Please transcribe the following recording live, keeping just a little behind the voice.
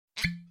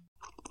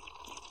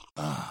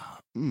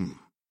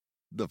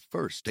The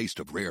first taste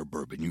of rare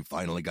bourbon you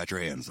finally got your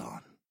hands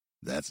on.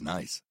 That's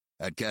nice.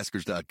 At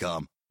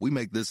Caskers.com, we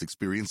make this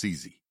experience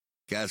easy.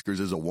 Caskers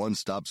is a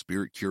one-stop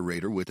spirit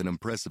curator with an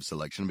impressive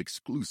selection of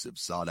exclusive,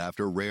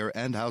 sought-after, rare,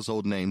 and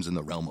household names in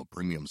the realm of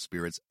premium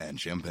spirits and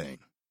champagne.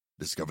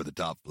 Discover the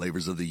top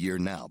flavors of the year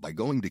now by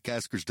going to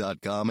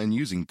Caskers.com and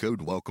using code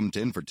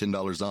WELCOME10 for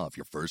 $10 off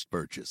your first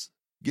purchase.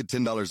 Get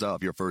 $10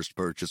 off your first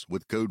purchase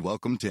with code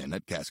WELCOME10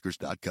 at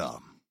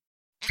Caskers.com.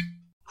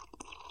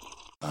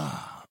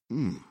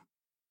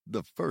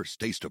 The first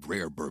taste of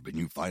rare bourbon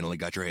you finally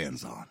got your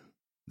hands on.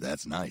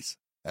 That's nice.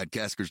 At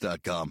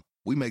Caskers.com,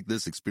 we make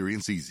this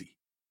experience easy.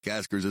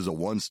 Caskers is a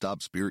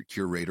one-stop spirit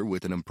curator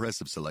with an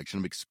impressive selection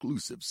of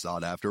exclusive,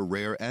 sought-after,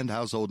 rare, and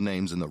household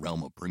names in the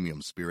realm of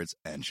premium spirits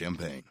and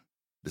champagne.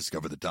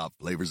 Discover the top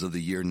flavors of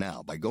the year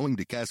now by going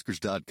to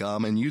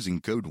Caskers.com and using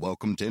code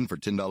WELCOME10 for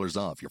 $10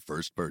 off your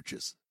first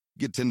purchase.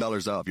 Get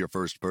 $10 off your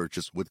first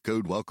purchase with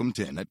code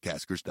WELCOME10 at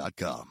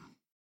Caskers.com.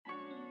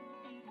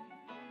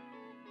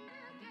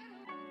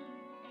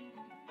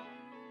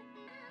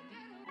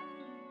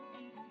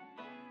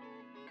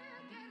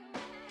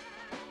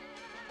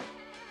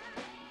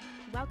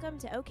 Welcome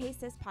to OK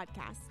Sis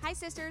Podcast. Hi,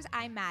 sisters.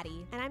 I'm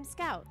Maddie. And I'm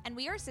Scout. And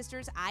we are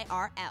sisters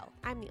IRL.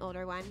 I'm the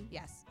older one.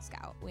 Yes,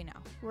 Scout, we know.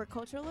 We're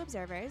cultural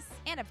observers.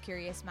 And of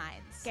curious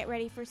minds. Get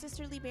ready for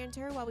sisterly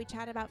banter while we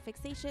chat about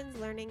fixations,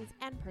 learnings,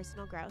 and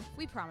personal growth.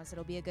 We promise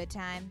it'll be a good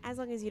time. As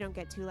long as you don't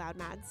get too loud,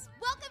 Mads.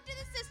 Welcome to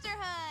the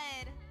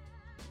sisterhood!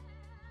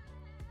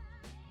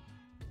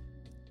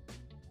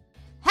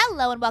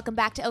 Hello and welcome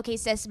back to OK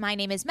Sis. My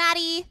name is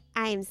Maddie.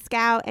 I'm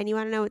Scout, and you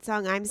want to know what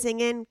song I'm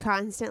singing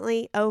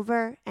constantly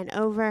over and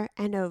over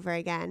and over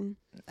again?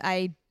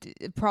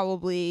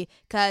 Probably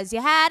because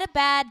you had a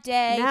bad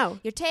day. No.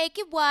 You're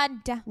taking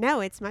one down. No,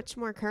 it's much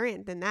more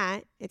current than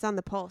that. It's on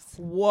the Pulse.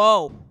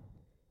 Whoa.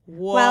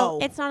 Well,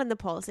 it's not on the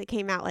Pulse. It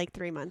came out like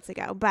 3 months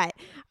ago, but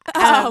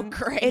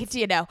great.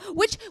 You know,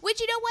 which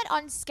you know what,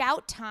 on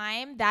Scout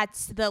Time,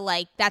 that's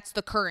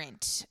the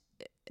current.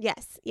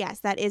 Yes,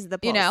 that is the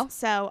Pulse. You know?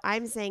 So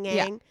I'm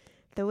singing,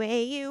 the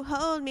way you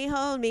hold me,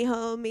 hold me,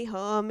 hold me,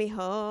 hold me,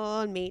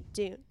 hold me,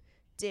 Dune.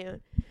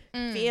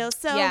 Feel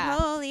so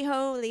holy,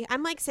 holy.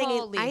 I'm like singing,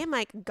 holy. I am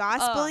like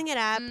gospeling it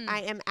up.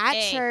 I am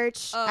at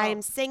church. I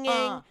am singing.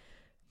 God,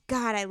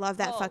 I love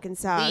that fucking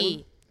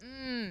song.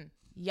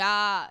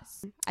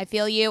 Yes. I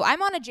feel you.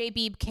 I'm on a J.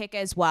 Beeb kick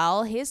as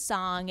well. His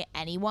song,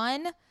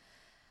 Anyone,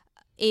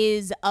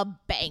 is a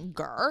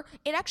banger.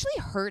 It actually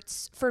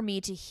hurts for me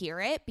to hear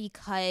it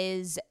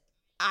because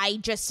I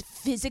just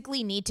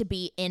physically need to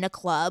be in a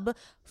club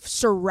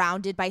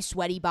surrounded by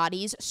sweaty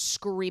bodies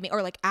screaming,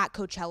 or like at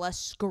Coachella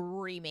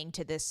screaming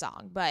to this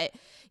song. But,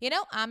 you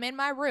know, I'm in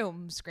my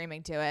room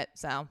screaming to it.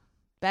 So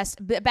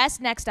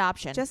best next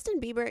option. Justin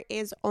Bieber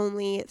is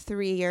only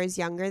 3 years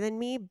younger than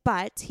me,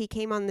 but he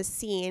came on the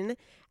scene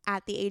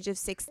at the age of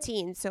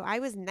 16. So I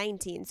was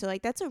 19. So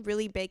like that's a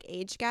really big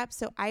age gap.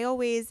 So I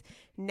always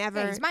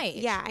never, he's my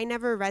age. I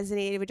never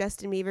resonated with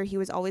Justin Bieber. He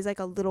was always like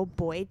a little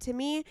boy to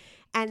me.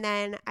 And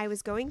then I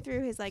was going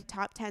through his like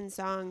top 10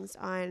 songs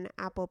on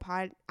Apple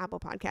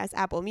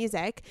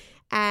Music.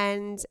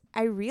 And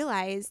I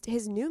realized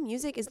his new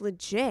music is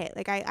legit.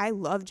 Like I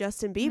love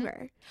Justin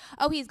Bieber.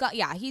 Oh, he's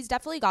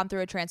definitely gone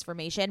through a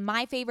transformation.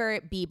 My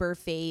favorite Bieber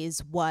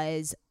phase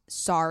was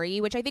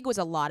Sorry, which I think was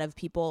a lot of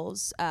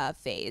people's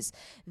phase.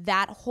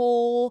 That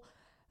whole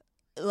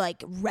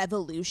like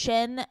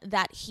revolution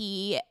that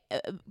he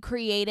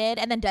created,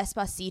 and then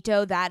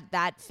Despacito,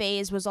 that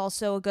phase was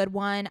also a good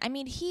one. I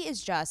mean, he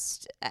is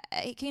just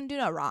he can do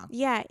no wrong.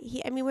 Yeah,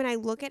 when I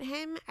look at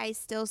him, I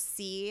still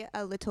see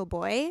a little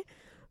boy,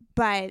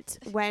 but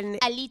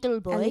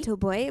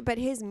but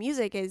his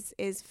music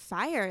is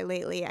fire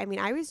lately. I mean,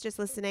 I was just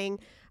listening.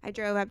 I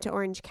drove up to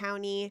Orange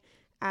County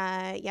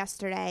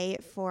yesterday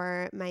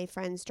for my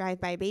friend's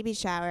drive-by baby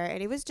shower,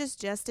 and it was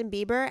just Justin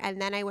Bieber,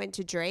 and then I went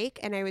to Drake,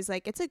 and I was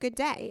like, it's a good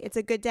day.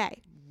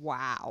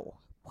 Wow,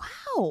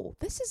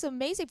 this is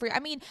amazing for you. I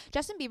mean,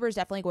 Justin Bieber is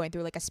definitely going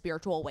through like a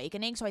spiritual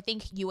awakening, so I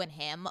think you and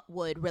him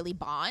would really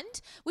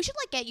bond. We should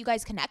like get you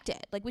guys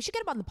connected. Like we should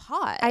get him on the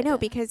pod. I know,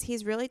 because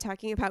he's really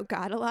talking about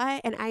God a lot,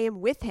 and I am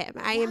with him.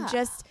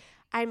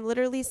 I'm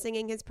literally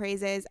singing his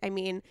praises. I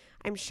mean,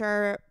 I'm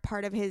sure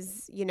part of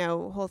his,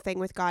 whole thing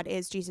with God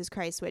is Jesus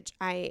Christ, which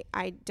I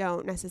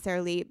don't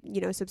necessarily,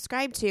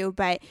 subscribe to,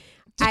 but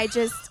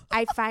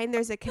I find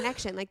there's a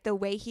connection. Like the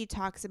way he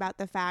talks about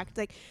the fact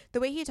that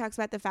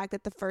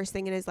the first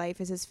thing in his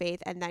life is his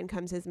faith, and then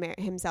comes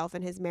himself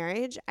and his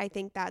marriage. I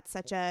think that's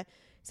such a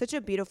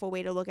beautiful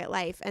way to look at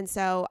life. And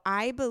so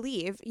I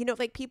believe,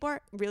 like people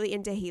are really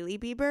into Hailey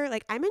Bieber.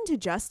 Like I'm into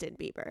Justin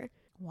Bieber.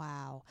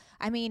 Wow.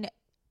 I mean,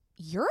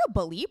 you're a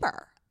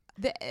believer.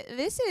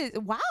 This is,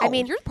 wow. I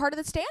mean, you're part of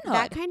the Stanhood.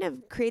 That kind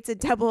of creates a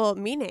double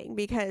meaning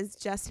because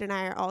Justin and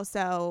I are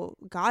also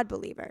God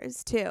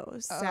believers too.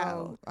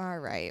 So, all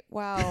right.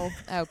 Well,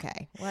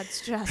 okay.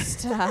 Let's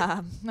just,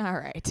 all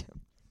right.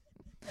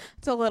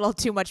 It's a little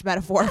too much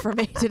metaphor for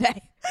me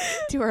today.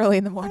 Too early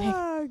in the morning.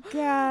 Oh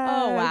God.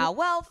 Oh wow.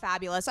 Well,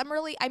 fabulous. You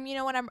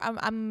know what?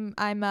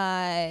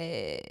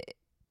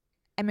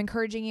 I'm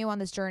encouraging you on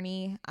this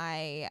journey.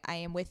 I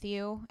am with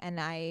you, and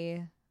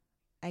I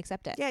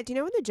accept it. Yeah. Do you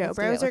know when the Joe Let's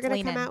do Bros it. are going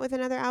Let's to come lean in. out with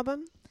another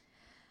album?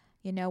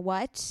 You know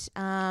what?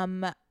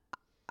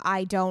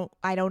 I don't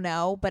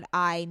know, but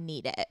I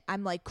need it.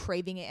 I'm like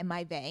craving it in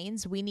my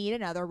veins. We need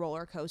another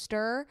roller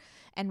coaster,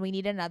 and we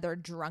need another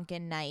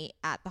drunken night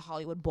at the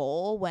Hollywood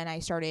Bowl when I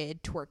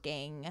started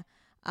twerking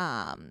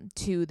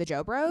to the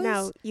Joe Bros.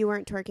 No, you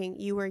weren't twerking.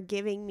 You were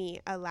giving me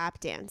a lap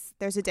dance.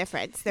 There's a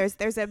difference.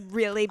 There's a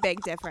really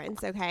big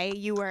difference, okay?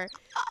 You were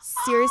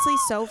seriously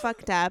so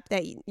fucked up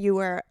that you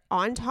were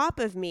on top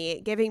of me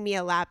giving me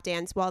a lap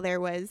dance while there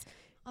was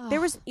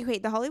okay,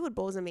 the Hollywood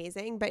Bowl is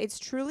amazing, but it's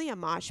truly a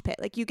mosh pit.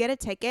 Like, you get a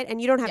ticket and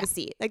you don't have a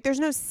seat. Like, there's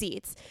no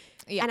seats.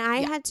 Yeah, and I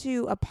had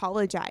to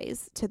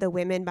apologize to the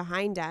women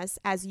behind us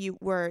as you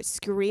were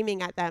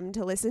screaming at them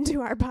to listen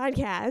to our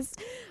podcast.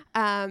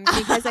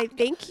 Because I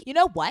think... You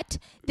know what?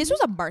 This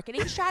was a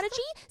marketing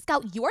strategy.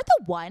 Scout, you're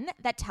the one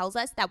that tells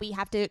us that we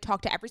have to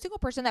talk to every single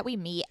person that we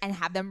meet and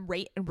have them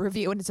rate and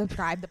review and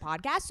subscribe the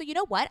podcast. So you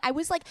know what? I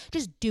was like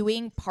just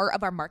doing part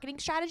of our marketing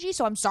strategy.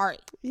 So I'm sorry.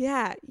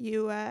 Yeah,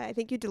 you. I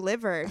think you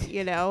delivered,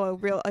 a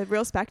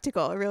real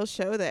spectacle, a real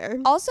show there.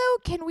 Also,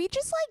 can we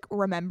just like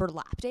remember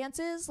lap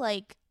dances?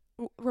 Like,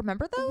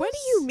 remember those? What do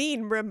you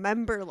mean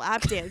remember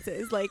lap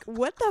dances? Like,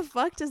 what the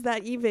fuck does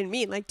that even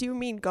mean? Like, do you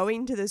mean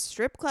going to the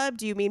strip club?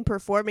 Do you mean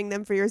performing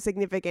them for your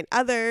significant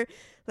other?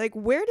 Like,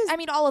 where does... I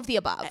mean, all of the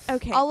above.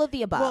 Okay. All of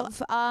the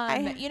above.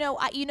 Well,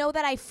 you know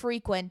that I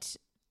frequent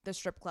the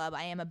strip club.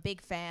 I am a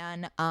big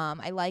fan.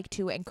 I like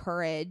to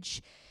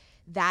encourage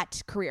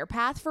that career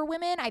path for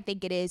women. I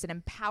think it is an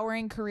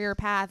empowering career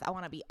path. I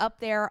want to be up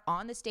there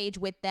on the stage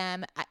with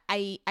them.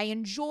 I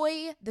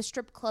enjoy the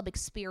strip club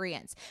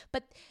experience,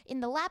 but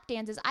in the lap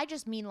dances, I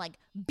just mean like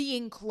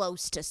being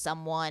close to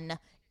someone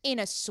in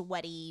a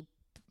sweaty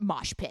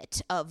mosh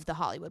pit of the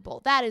Hollywood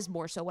Bowl. That is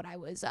more so what I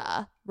was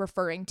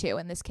referring to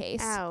in this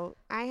case. Oh,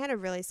 I had a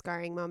really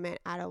scarring moment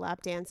at a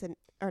lap dance at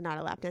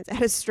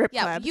a strip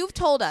club. You've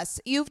told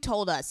us,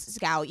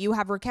 Scout. You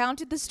have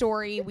recounted the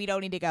story. We don't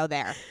need to go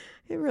there.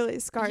 It really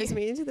scars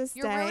me to this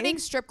day. You're ruining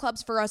strip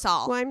clubs for us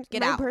all. Well, my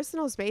out.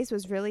 personal space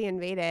was really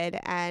invaded,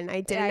 and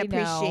I didn't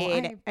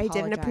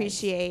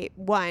appreciate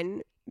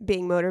one,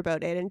 being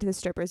motorboated into the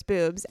stripper's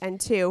boobs, and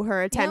two,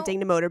 her attempting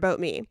to motorboat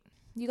me.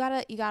 You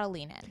gotta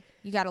lean in.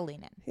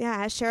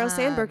 Yeah, as Sheryl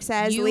Sandberg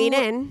says, lean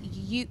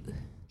in.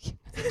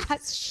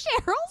 As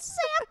Sheryl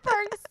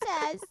Sandberg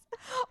says,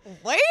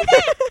 lean in.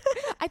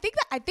 I think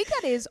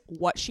that is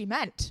what she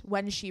meant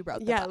when she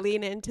wrote the book.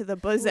 Lean into the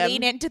bosom.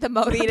 Lean into the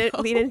motorboat.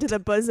 Lean into the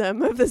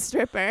bosom of the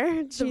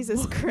stripper.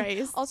 Jesus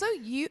Christ. Also,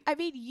 you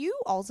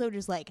also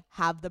just like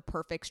have the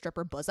perfect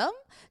stripper bosom.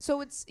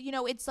 So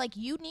it's like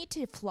you need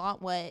to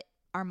flaunt what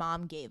our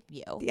mom gave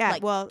you. Yeah,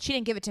 like, well, she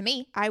didn't give it to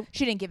me.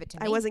 She didn't give it to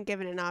me. I wasn't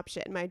given an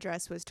option. My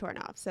dress was torn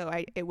off, so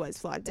it was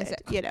flaunted.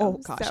 Oh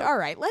gosh! So. All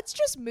right, let's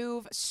just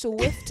move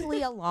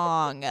swiftly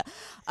along.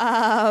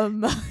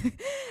 Should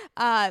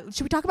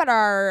we talk about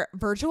our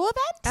virtual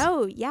event?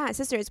 Oh yeah,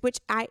 sisters. Which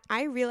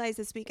I realized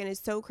this weekend is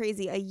so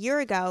crazy. A year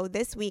ago,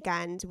 this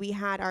weekend, we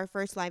had our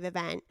first live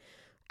event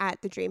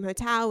at the Dream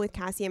Hotel with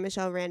Cassie and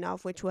Michelle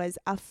Randolph, which was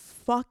a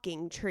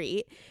fucking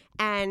treat.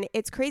 And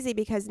it's crazy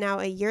because now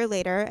a year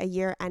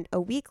and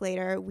a week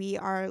later, we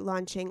are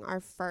launching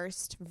our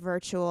first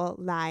virtual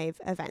live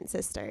event,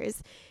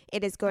 sisters.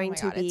 It is going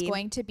it's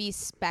going to be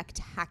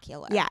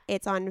spectacular. Yeah,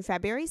 it's on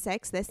February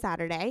 6th, this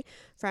Saturday,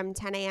 from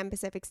 10 a.m.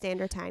 Pacific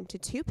Standard Time to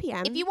 2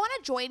 p.m. If you want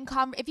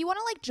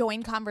to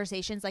join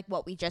conversations like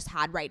what we just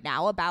had right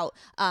now about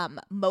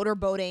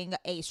motorboating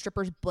a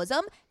stripper's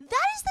bosom,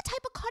 that is the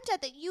type of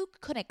content that you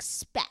could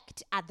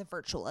expect at the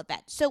virtual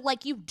event. So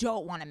like you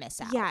don't want to miss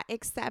out. Yeah,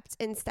 except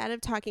instead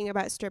of talking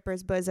about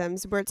strippers'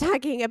 bosoms, we're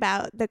talking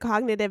about the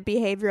cognitive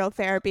behavioral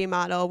therapy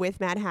model with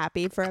Mad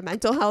Happy for a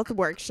mental health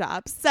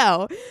workshop.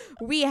 So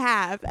we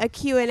have a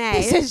Q&A.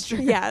 This is true.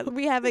 Yeah,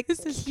 we have a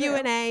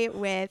Q&A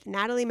with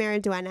Natalie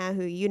Mariduena,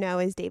 who you know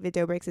is David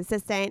Dobrik's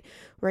assistant.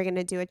 We're going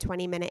to do a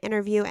 20-minute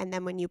interview, and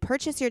then when you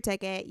purchase your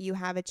ticket, you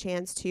have a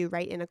chance to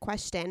write in a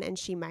question, and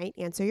she might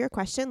answer your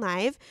question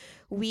live.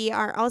 We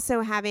are also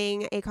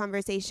having a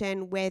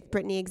conversation with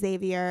Brittany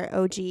Xavier,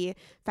 OG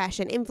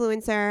fashion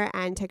influencer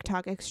and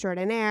TikTok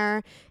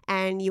extraordinaire.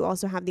 And you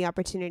also have the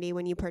opportunity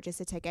when you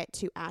purchase a ticket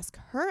to ask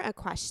her a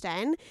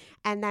question.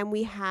 And then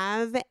we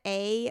have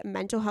a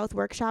mental health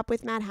workshop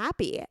with Mad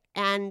Happy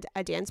and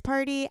a dance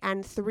party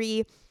and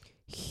 3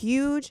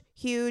 huge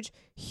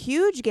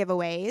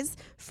giveaways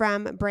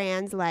from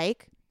brands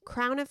like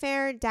Crown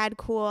Affair, Dad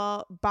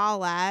Cool,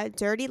 Bala,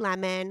 Dirty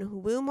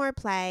Lemon, Woo More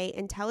Play,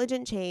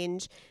 Intelligent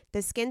Change,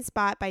 The Skin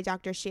Spot by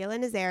Dr. Sheila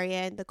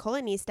Nazarian, The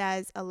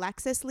Colonistas,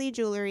 Alexis Lee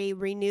Jewelry,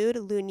 Renewed,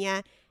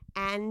 Lunia,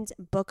 and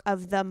Book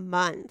of the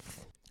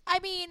Month. I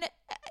mean,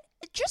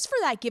 just for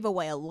that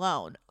giveaway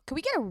alone, can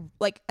we get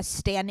a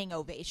standing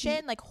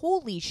ovation? Like,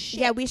 holy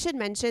shit. Yeah, we should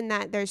mention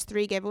that there's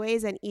 3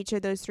 giveaways, and each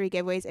of those 3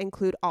 giveaways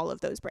include all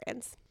of those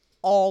brands.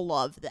 All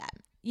of them.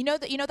 You know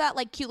that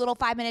like cute little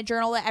 5-minute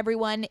journal that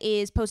everyone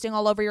is posting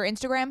all over your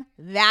Instagram?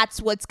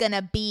 That's what's going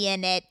to be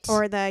in it.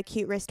 Or the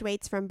cute wrist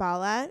weights from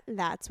Bala.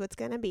 That's what's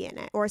going to be in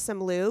it. Or some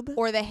lube.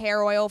 Or the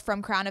hair oil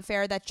from Crown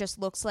Affair that just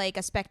looks like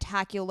a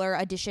spectacular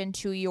addition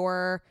to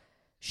your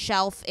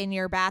shelf in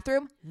your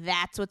bathroom.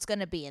 That's what's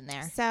going to be in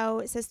there.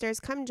 So, sisters,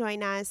 come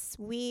join us.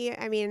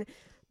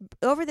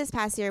 Over this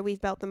past year,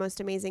 we've built the most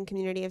amazing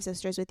community of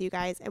sisters with you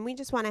guys, and we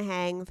just want to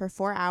hang for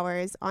 4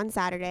 hours on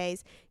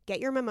Saturdays.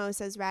 Get your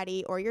mimosas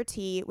ready or your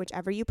tea,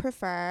 whichever you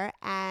prefer,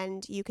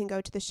 and you can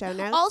go to the show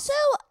notes.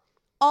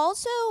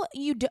 Also,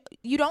 you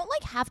don't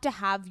like have to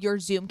have your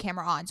Zoom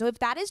camera on. So if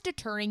that is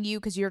deterring you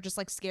because you're just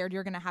like scared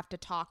you're going to have to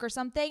talk or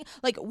something,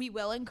 like we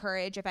will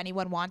encourage if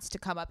anyone wants to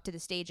come up to the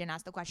stage and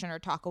ask the question or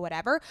talk or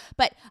whatever.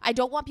 But I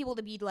don't want people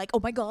to be like, oh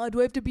my God, do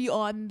I have to be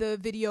on the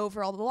video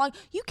for all the long?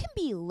 You can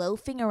be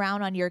loafing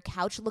around on your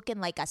couch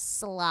looking like a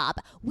slob.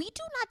 We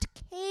do not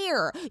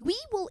care. We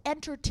will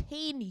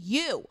entertain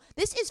you.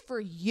 This is for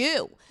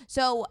you.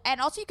 So, and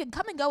also you can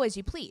come and go as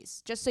you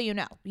please, just so you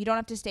know. You don't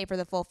have to stay for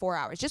the full 4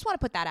 hours. Just want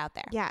to put that out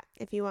there. Yeah,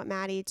 if you want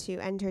Maddie to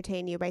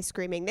entertain you by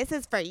screaming, this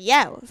is for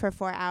you for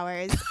 4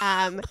 hours.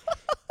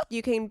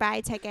 You can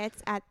buy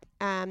tickets at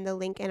the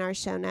link in our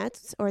show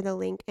notes or the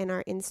link in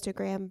our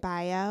Instagram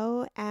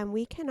bio. And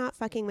we cannot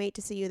fucking wait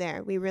to see you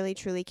there. We really,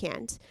 truly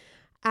can't.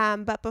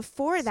 But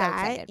before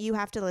that, you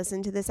have to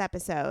listen to this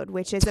episode,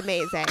 which is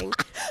amazing.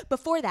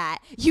 Before that,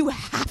 you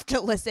have to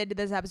listen to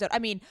this episode. I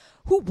mean,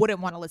 who wouldn't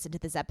want to listen to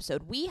this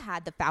episode? We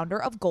had the founder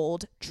of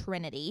Golde,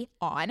 Trinity,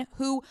 on,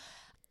 who...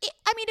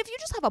 I mean, if you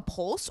just have a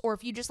pulse or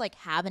if you just like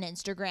have an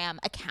Instagram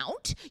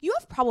account, you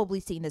have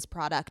probably seen this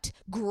product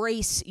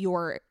grace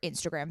your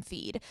Instagram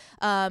feed.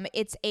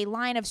 It's a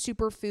line of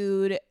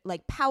superfood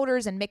like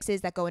powders and mixes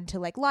that go into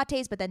like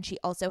lattes, but then she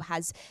also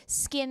has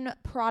skin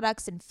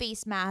products and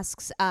face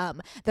masks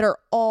that are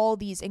all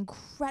these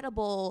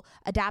incredible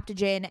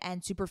adaptogen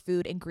and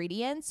superfood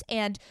ingredients.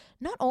 And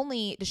not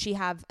only does she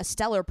have a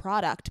stellar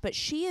product, but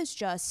she is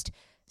just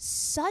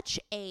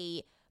such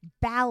a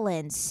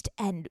balanced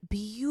and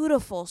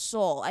beautiful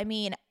soul. I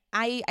mean,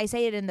 I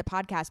say it in the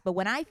podcast, but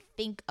when I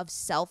think of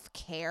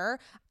self-care,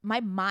 my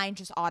mind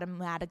just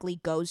automatically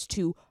goes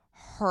to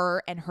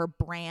her and her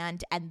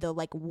brand and the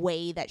like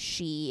way that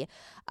she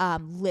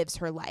lives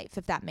her life,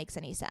 if that makes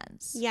any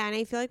sense. Yeah, and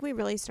I feel like we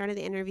really started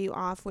the interview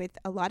off with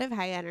a lot of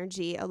high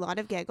energy, a lot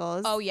of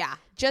giggles. Oh yeah,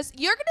 just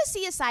you're gonna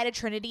see a side of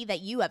Trinity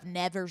that you have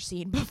never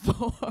seen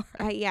before.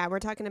 Yeah, we're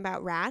talking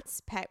about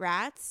rats, pet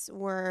rats.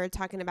 We're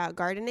talking about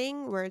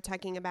gardening. We're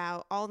talking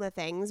about all the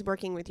things,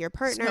 working with your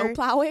partner. Snow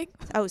plowing.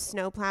 Oh,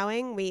 snow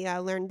plowing. We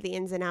learned the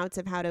ins and outs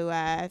of how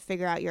to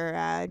figure out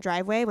your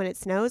driveway when it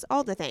snows.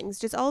 All the things,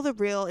 just all the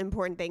real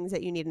important things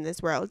that you need in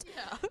this world.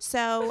 Yeah.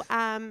 So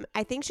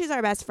I think she's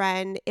our best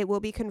friend. It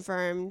will be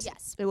confirmed.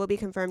 Yes. It will be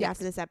confirmed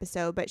after this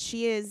episode, but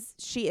she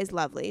is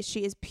lovely.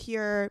 She is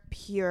pure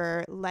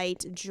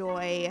light,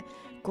 joy,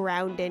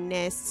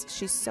 groundedness.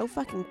 She's so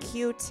fucking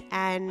cute,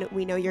 and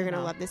we know you're going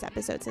to love this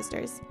episode,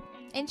 sisters.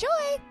 Enjoy.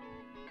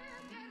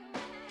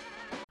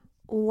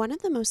 One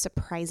of the most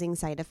surprising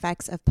side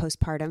effects of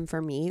postpartum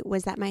for me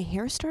was that my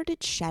hair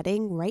started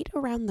shedding right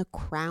around the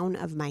crown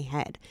of my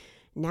head.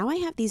 Now I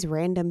have these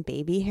random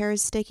baby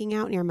hairs sticking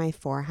out near my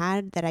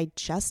forehead that I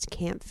just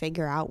can't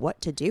figure out what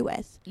to do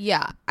with.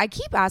 Yeah, I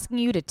keep asking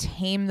you to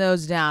tame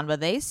those down, but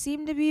they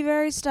seem to be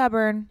very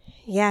stubborn.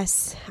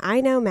 Yes,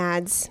 I know,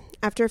 Mads.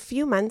 After a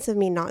few months of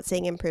me not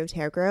seeing improved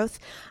hair growth,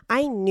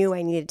 I knew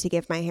I needed to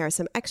give my hair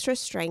some extra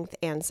strength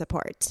and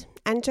support.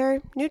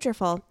 Enter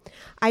Nutrafol.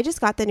 I just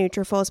got the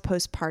Nutrafol's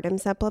postpartum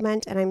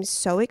supplement, and I'm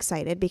so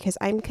excited because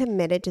I'm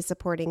committed to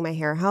supporting my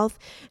hair health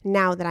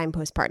now that I'm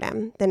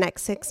postpartum. The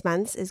next 6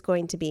 months is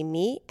going to be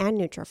me and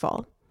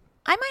Nutrafol.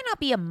 I might not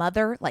be a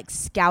mother like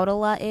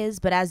Scoutala is,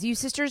 but as you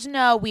sisters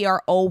know, we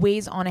are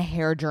always on a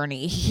hair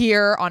journey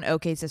here on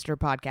OK Sister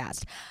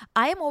Podcast.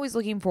 I am always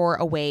looking for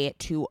a way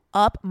to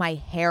up my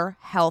hair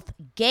health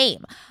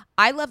game.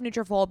 I love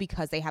Nutrafol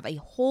because they have a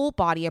whole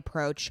body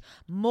approach,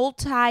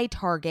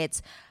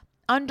 multi-targets,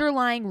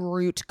 underlying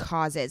root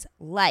causes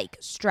like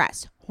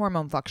stress,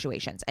 hormone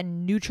fluctuations,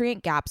 and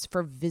nutrient gaps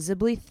for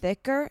visibly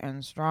thicker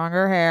and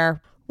stronger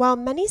hair. While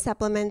many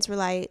supplements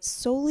rely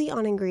solely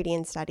on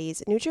ingredient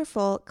studies,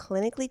 Nutrafol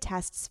clinically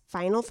tests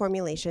final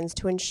formulations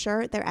to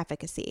ensure their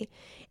efficacy.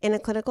 In a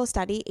clinical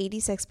study,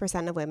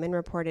 86% of women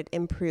reported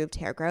improved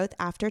hair growth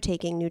after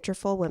taking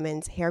Nutrafol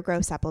Women's Hair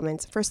Growth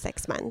Supplements for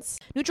 6 months.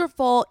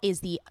 Nutrafol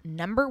is the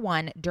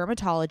 #1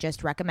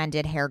 dermatologist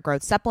recommended hair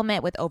growth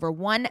supplement, with over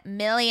 1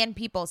 million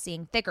people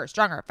seeing thicker,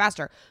 stronger,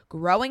 faster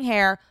growing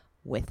hair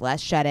with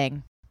less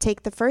shedding.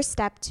 Take the first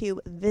step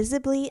to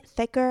visibly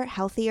thicker,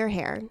 healthier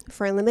hair.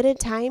 For a limited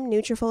time,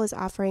 Nutrafol is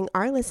offering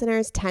our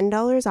listeners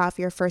 $10 off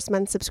your first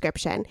month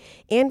subscription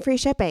and free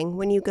shipping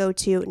when you go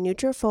to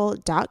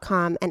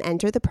Nutrafol.com and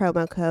enter the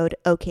promo code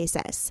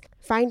OKSIS.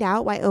 Find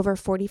out why over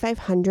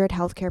 4,500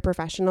 healthcare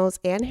professionals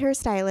and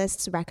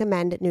hairstylists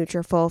recommend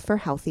Nutrafol for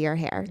healthier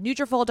hair.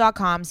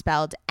 Nutrafol.com,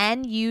 spelled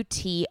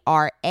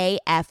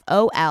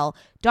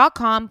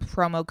Nutrafol.com,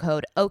 promo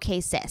code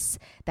OKSIS.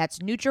 That's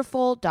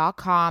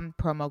Nutrafol.com,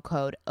 promo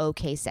code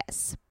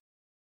OKSIS.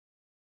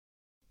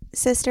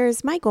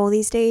 Sisters, my goal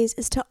these days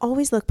is to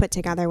always look put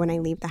together when I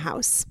leave the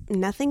house.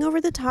 Nothing over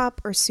the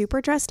top or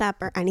super dressed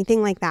up or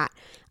anything like that.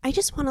 I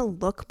just want to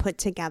look put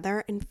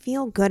together and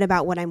feel good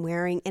about what I'm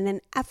wearing in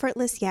an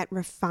effortless yet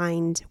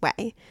refined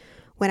way.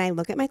 When I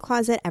look at my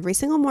closet every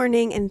single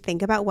morning and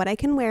think about what I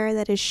can wear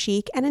that is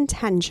chic and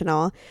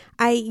intentional,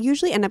 I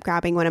usually end up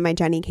grabbing one of my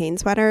Jenny Kane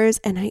sweaters,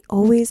 and I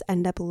always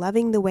end up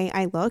loving the way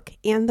I look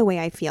and the way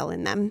I feel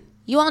in them.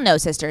 You all know,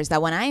 sisters,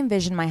 that when I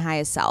envision my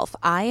highest self,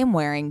 I am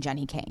wearing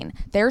Jenny Kane.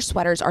 Their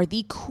sweaters are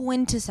the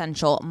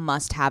quintessential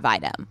must-have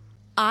item.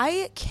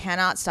 I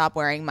cannot stop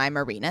wearing my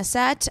Marina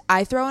set.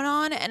 I throw it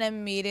on and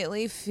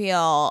immediately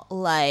feel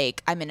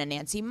like I'm in a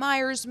Nancy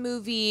Meyers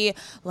movie,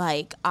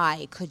 like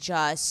I could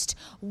just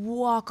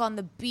walk on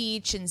the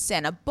beach in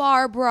Santa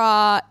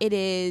Barbara. It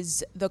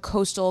is the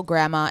coastal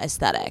grandma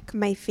aesthetic.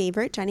 My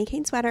favorite Jenny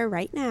Kane sweater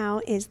right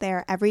now is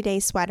their everyday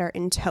sweater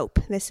in taupe.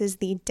 This is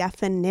the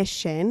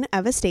definition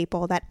of a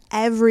staple that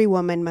every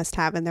woman must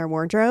have in their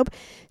wardrobe.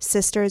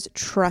 Sisters,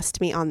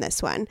 trust me on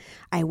this one.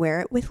 I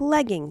wear it with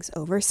leggings,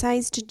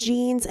 oversized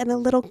jeans, and a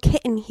little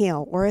kitten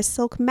heel or a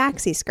silk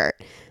maxi skirt.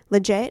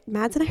 Legit,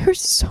 Mads and I are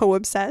so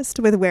obsessed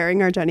with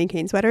wearing our Jenny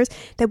Kane sweaters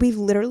that we've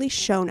literally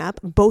shown up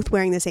both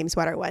wearing the same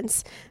sweater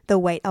once. The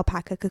white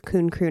alpaca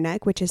cocoon crew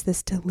neck, which is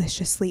this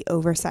deliciously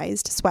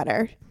oversized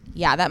sweater.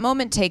 Yeah, that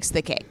moment takes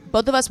the cake.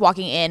 Both of us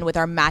walking in with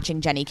our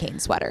matching Jenny Kane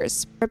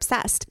sweaters. We're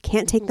obsessed.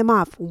 Can't take them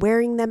off.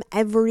 Wearing them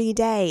every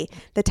day.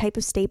 The type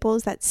of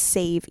staples that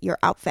save your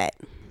outfit.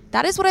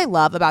 That is what I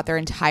love about their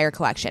entire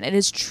collection. It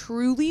is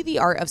truly the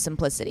art of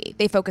simplicity.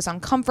 They focus on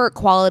comfort,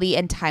 quality,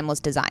 and timeless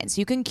designs.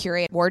 You can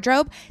curate a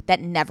wardrobe that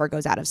never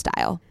goes out of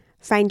style.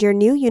 Find your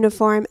new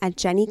uniform at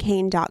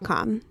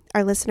jennykane.com.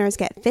 Our listeners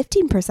get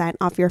 15%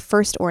 off your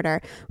first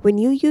order when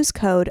you use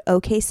code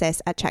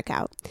OKSIS at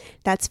checkout.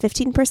 That's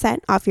 15%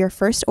 off your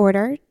first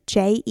order,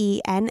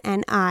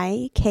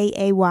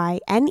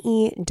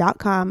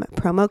 JENNIKAYNE.com,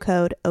 promo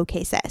code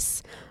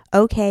OKSIS.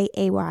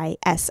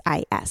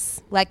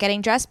 OKAYSIS. Let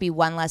getting dressed be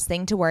one less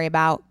thing to worry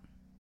about.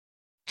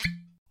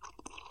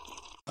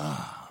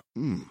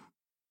 The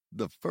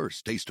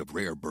first taste of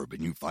rare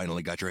bourbon you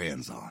finally got your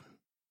hands on.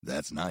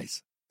 That's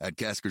nice. At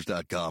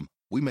Caskers.com,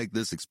 we make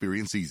this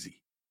experience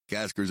easy.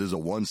 Caskers is a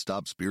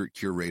one-stop spirit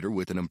curator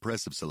with an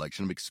impressive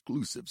selection of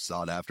exclusive,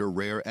 sought-after,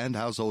 rare, and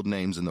household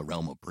names in the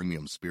realm of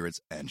premium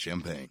spirits and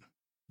champagne.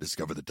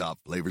 Discover the top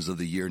flavors of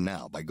the year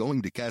now by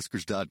going to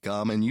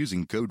Caskers.com and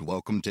using code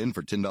WELCOME10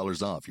 for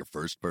 $10 off your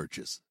first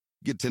purchase.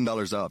 Get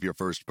 $10 off your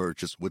first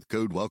purchase with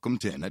code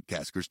WELCOME10 at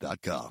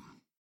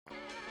Caskers.com.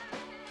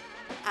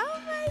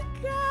 Oh my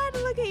God,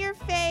 look at your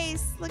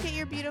face. Look at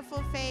your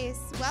beautiful face.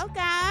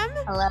 Welcome.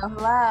 Hello,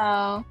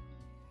 hello.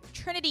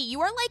 Trinity, you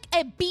are like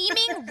a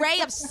beaming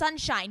ray of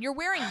sunshine. You're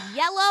wearing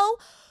yellow.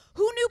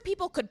 Who knew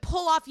people could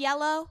pull off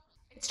yellow?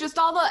 It's just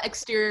all the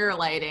exterior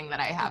lighting that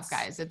I have,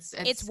 guys. It's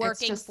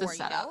working just for the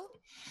setup. you.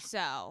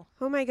 So.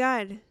 Oh my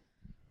God.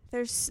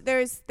 There's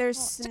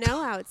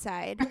snow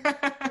outside.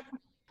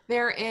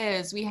 There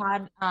is. We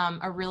had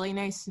a really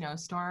nice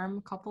snowstorm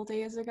a couple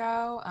days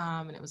ago,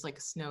 and it was like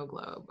a snow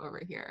globe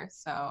over here.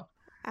 So.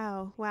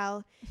 Oh,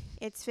 well,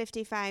 it's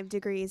 55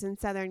 degrees in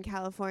Southern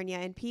California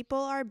and people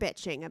are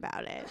bitching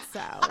about it. So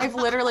I've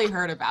literally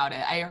heard about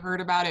it. I heard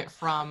about it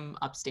from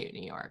upstate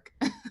New York.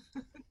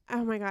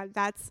 oh my God,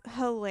 that's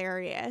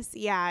hilarious.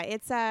 Yeah,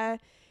 it's a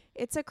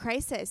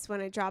crisis when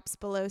it drops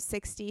below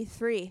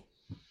 63.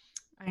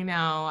 I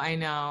know.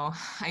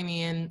 I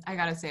mean, I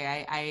gotta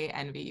say, I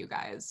envy you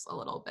guys a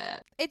little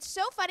bit. It's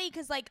so funny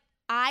because, like,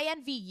 I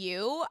envy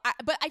you,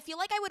 but I feel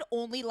like I would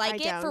only like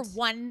it for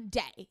one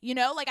day, you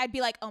know? Like, I'd be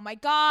like, oh my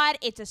God,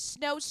 it's a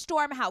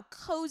snowstorm, how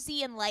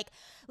cozy, and like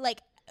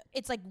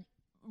it's like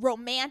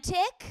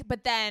romantic,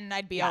 but then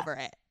I'd be over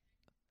it.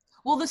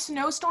 Well, the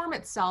snowstorm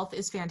itself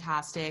is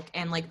fantastic,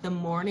 and like the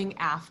morning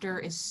after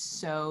is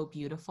so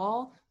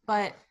beautiful,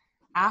 but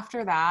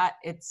after that,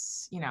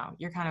 it's, you know,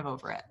 you're kind of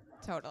over it.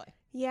 Totally.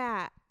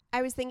 Yeah.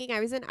 I was thinking, I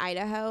was in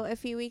Idaho a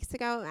few weeks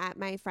ago at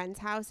my friend's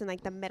house in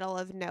like the middle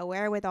of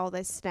nowhere with all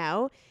this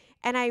snow.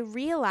 And I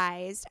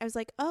realized, I was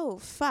like, oh,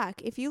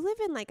 fuck. If you live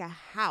in like a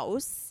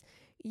house,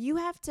 you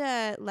have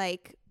to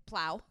like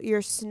plow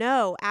your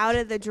snow out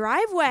of the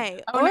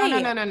driveway. Oh,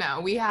 no.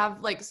 We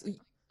have like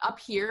up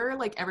here,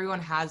 like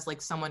everyone has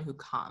like someone who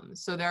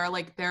comes. So there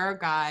are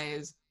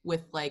guys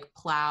with like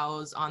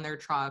plows on their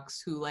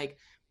trucks who like,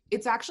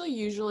 it's actually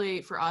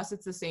usually for us,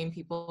 it's the same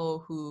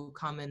people who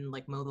come and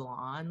like mow the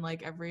lawn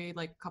like every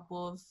like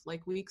couple of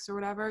like weeks or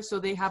whatever. So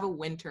they have a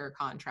winter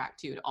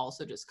contract too to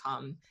also just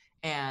come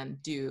and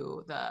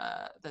do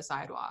the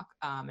sidewalk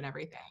and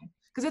everything.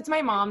 because it's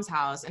my mom's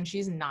house and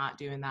she's not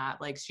doing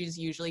that. Like she's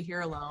usually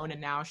here alone,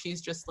 and now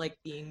she's just like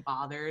being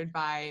bothered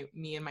by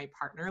me and my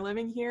partner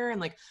living here.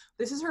 And like,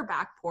 this is her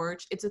back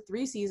porch. It's a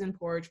 3-season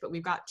porch, but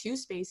we've got 2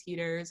 space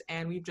heaters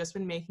and we've just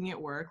been making it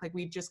work. Like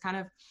we just kind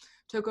of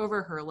took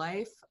over her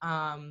life.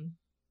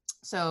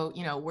 So,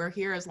 you know, we're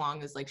here as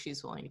long as like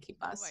she's willing to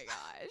keep us. Oh my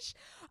gosh.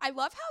 I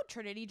love how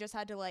Trinity just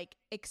had to like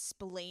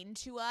explain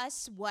to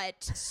us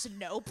what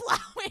snow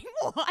plowing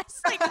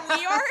was. Like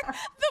we are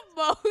the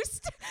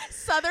most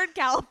Southern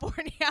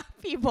California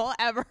people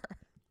ever.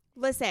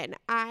 Listen,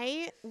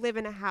 I live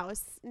in a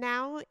house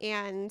now,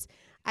 and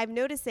I'm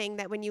noticing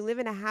that when you live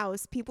in a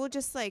house, people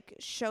just like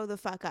show the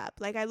fuck up.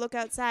 Like I look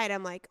outside,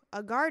 I'm like,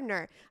 a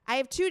gardener. I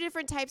have 2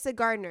 different types of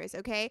gardeners,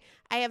 okay?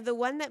 I have the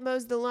one that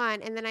mows the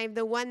lawn, and then I have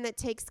the one that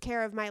takes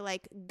care of my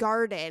like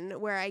garden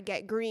where I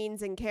get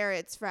greens and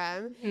carrots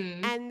from.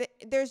 Mm-hmm. And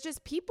there's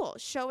just people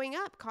showing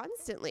up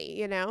constantly,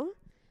 you know?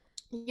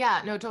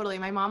 Yeah, no, totally.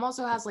 My mom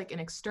also has like an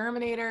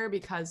exterminator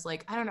because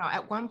like, I don't know,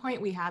 at one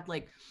point we had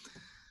like,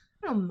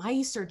 I don't know,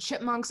 mice or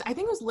chipmunks. I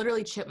think it was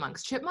literally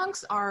chipmunks.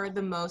 Chipmunks are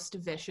the most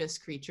vicious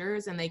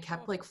creatures, and they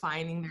kept like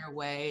finding their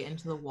way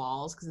into the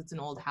walls because it's an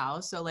old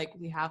house. So like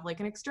we have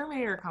like an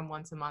exterminator come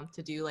once a month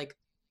to do like,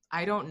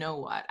 I don't know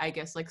what, I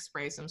guess like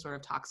spray some sort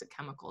of toxic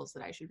chemicals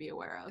that I should be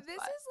aware of.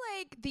 This is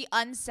like the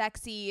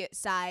unsexy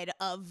side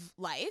of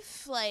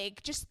life.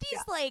 Like just these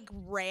like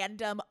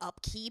random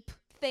upkeep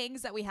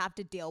things that we have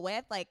to deal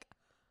with. Like,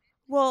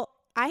 well,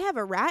 I have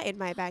a rat in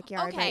my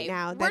backyard right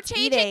now that's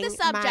eating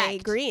my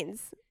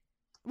greens.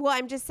 Well,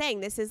 I'm just saying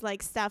this is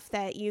like stuff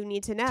that you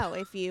need to know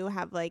if you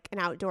have like an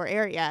outdoor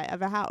area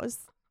of a house.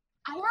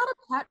 I had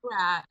a pet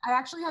rat. I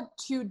actually had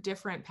 2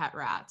 different pet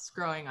rats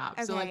growing up.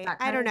 Okay. So like that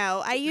I don't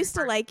know. I used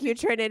to like you,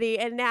 Trinity,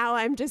 and now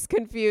I'm just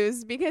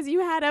confused because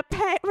you had a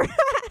pet rat.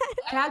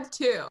 I had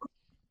 2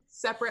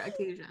 separate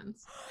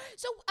occasions.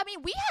 So, I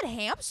mean, we had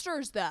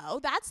hamsters though.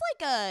 That's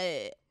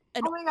like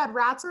oh my God,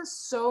 rats are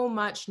so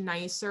much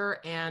nicer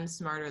and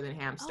smarter than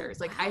hamsters.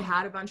 Oh, like I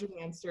had a bunch of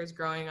hamsters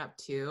growing up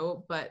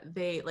too, but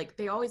they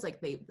always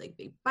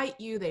they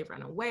bite you, they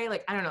run away.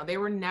 Like, I don't know, they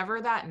were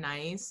never that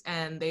nice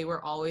and they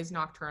were always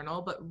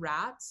nocturnal. But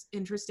rats,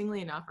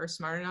 interestingly enough, are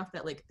smart enough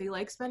that like they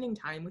like spending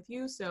time with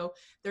you. So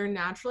they're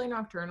naturally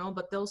nocturnal,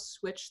 but they'll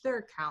switch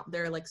their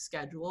like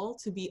schedule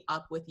to be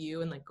up with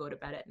you and like go to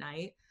bed at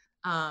night.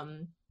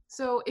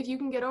 So if you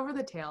can get over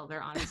the tail,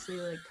 they're honestly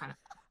like kind of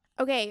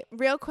Okay,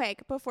 real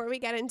quick, before we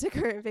get into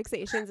current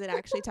fixations and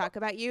actually talk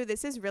about you,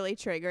 this is really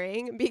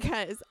triggering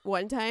because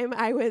one time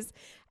I was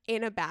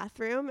in a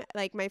bathroom,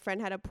 like my friend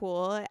had a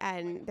pool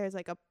and there's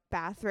like a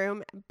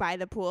bathroom by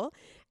the pool.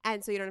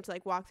 And so you don't have to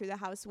like walk through the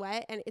house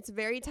wet, and it's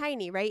very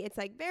tiny, right? It's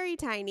like very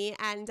tiny.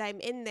 And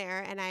I'm in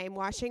there and I'm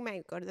go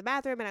to the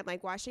bathroom and I'm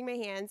like washing my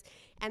hands,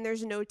 and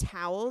there's no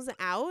towels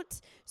out.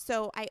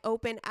 So I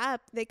open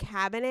up the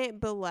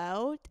cabinet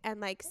below and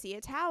like see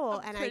a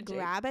towel, and I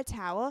grab a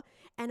towel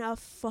and a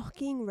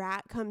fucking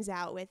rat comes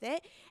out with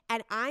it.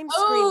 And I'm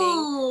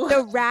screaming.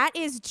 The rat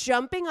is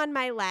jumping on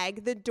my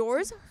leg. The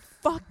door's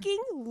fucking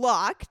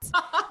locked.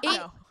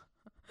 No.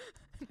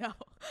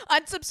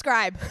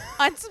 Unsubscribe.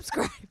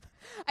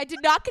 I did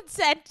not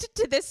consent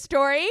to this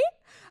story.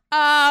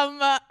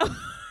 What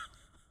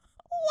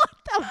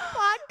the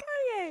fuck?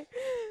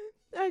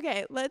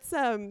 Okay, let's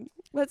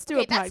do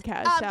a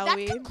podcast, shall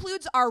we? That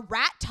concludes our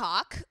rat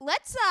talk.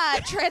 Let's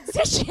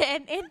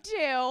transition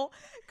into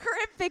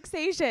current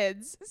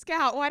fixations.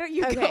 Scout, why don't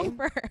you go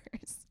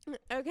first?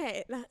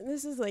 Okay,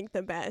 this is like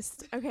the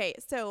best. Okay,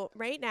 so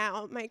right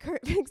now my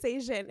current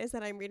fixation is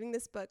that I'm reading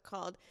this book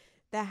called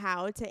The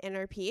How to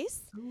Inner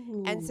Peace.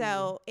 Ooh. And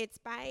so it's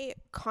by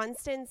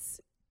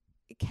Constance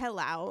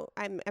Kellough.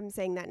 I'm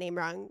saying that name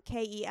wrong.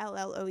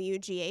 Kellough.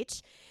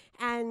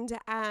 And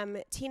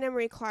Tina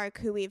Marie Clark,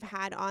 who we've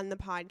had on the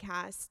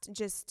podcast,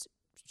 just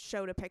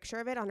showed a picture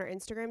of it on her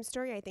Instagram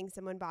story. I think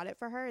someone bought it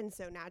for her, and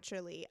so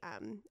naturally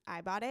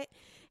I bought it.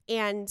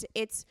 And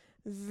it's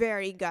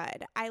very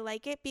good. I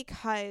like it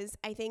because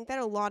I think that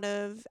a lot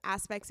of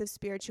aspects of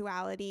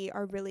spirituality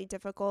are really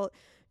difficult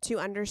to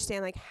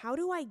understand. Like, how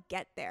do I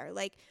get there?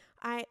 Like,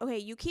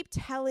 you keep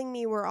telling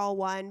me we're all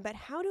one, but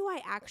how do I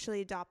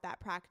actually adopt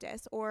that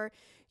practice? Or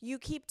you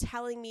keep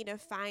telling me to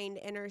find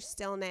inner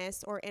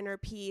stillness or inner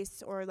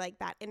peace or like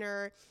that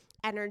inner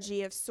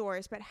energy of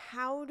source, but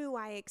how do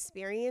I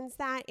experience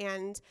that?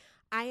 And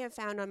I have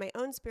found on my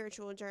own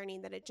spiritual journey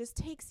that it just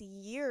takes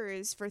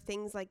years for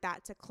things like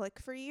that to click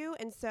for you.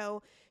 And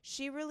so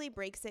she really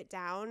breaks it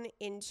down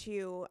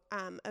into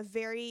a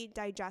very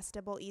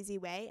digestible, easy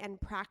way and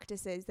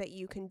practices that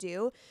you can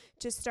do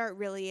to start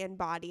really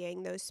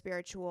embodying those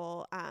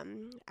spiritual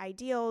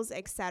ideals,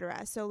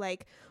 etc. So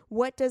like,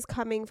 what does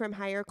coming from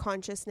higher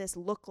consciousness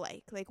look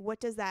like? Like,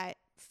 what does that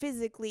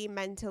physically,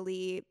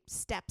 mentally,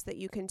 steps that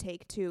you can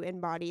take to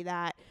embody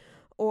that?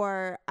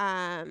 Or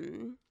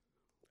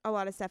a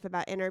lot of stuff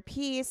about inner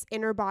peace,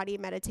 inner body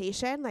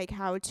meditation, like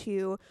how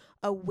to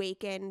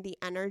awaken the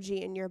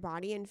energy in your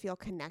body and feel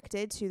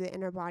connected to the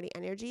inner body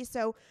energy.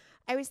 So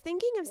I was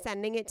thinking of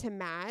sending it to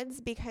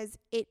Mads because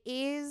it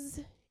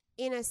is,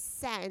 in a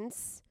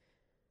sense,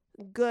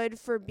 good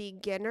for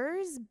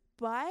beginners,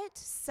 but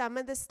some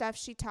of the stuff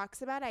she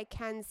talks about I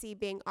can see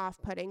being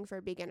off-putting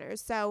for beginners.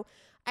 So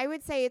I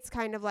would say it's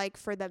kind of like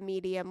for the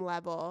medium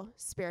level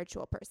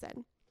spiritual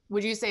person.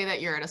 Would you say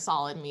that you're at a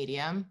solid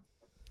medium?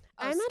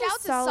 I'm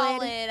Scout's at a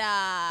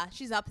solid,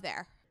 she's up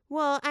there.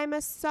 well, I'm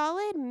a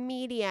solid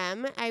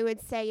medium, I would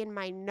say, in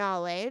my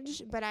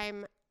knowledge, but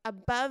I'm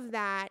above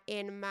that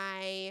in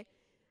my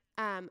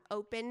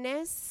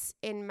openness,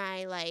 in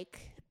my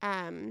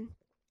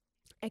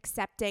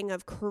accepting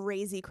of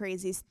crazy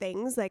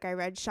things. Like I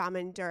read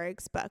Shaman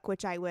Durek's book,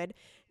 which I would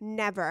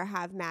never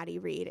have Maddie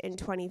read in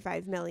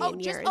 25 million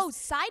years.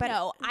 Side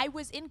note, I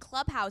was in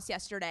Clubhouse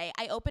yesterday.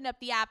 I opened up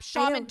the app.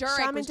 Shaman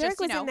Durek was just,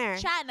 in there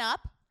chatting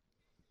up.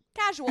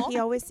 Casual.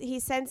 He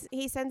sends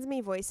me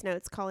voice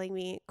notes calling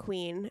me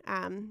queen.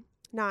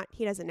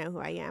 He doesn't know who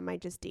I am. I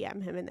just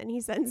DM him and then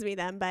he sends me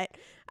them. But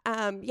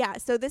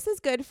so this is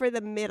good for the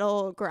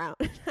middle ground.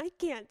 I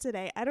can't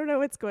today. I don't know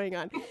what's going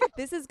on.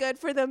 This is good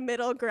for the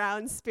middle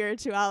ground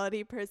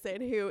spirituality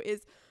person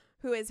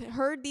who has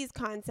heard these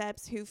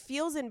concepts, who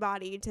feels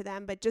embodied to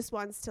them, but just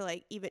wants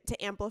to even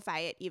to amplify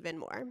it even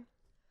more.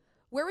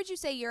 Where would you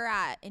say you're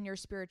at in your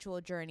spiritual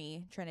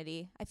journey,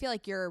 Trinity? I feel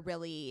like you're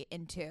really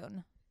in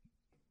tune.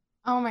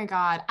 Oh my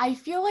God. I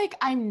feel like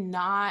I'm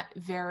not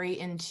very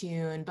in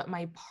tune, but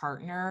my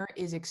partner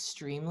is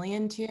extremely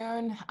in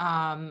tune.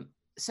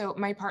 So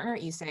my partner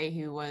Issei,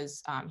 who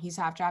was, he's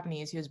half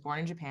Japanese, he was born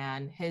in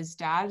Japan. His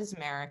dad is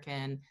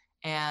American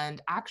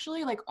and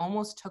actually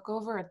almost took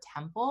over a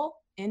temple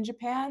in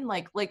Japan.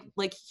 Like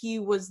he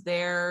was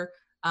there,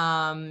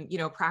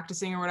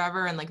 practicing or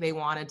whatever. And they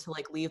wanted to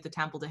leave the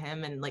temple to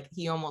him. And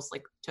he almost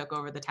took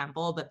over the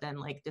temple, but then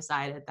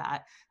decided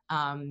that,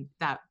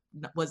 that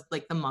was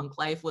the monk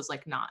life was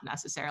not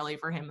necessarily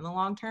for him in the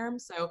long term.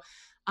 So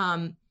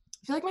I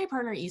feel like my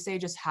partner Issei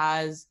just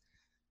has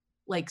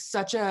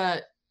such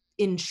a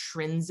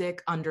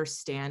intrinsic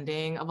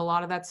understanding of a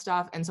lot of that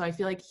stuff. And so I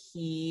feel like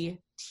he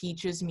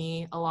teaches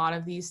me a lot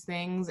of these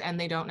things, and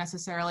they don't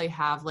necessarily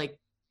have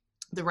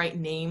the right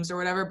names or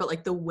whatever,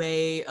 but the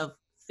way of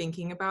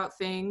thinking about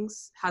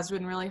things has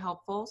been really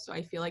helpful. So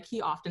I feel like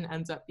he often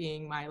ends up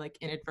being my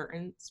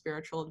inadvertent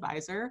spiritual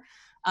advisor.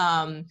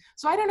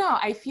 So I don't know.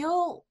 I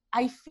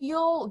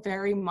feel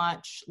very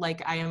much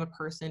like I am a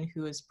person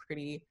who is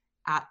pretty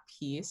at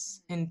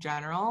peace in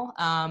general.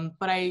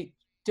 But I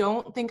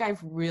don't think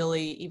I've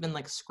really even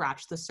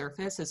scratched the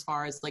surface as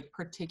far as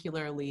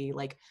particularly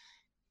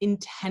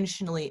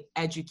intentionally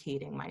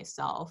educating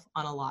myself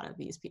on a lot of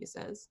these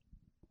pieces.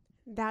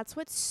 That's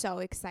what's so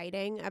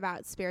exciting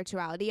about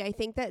spirituality. I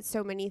think that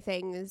so many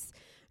things,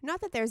 not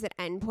that there's an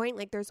end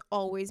point, there's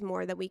always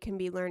more that we can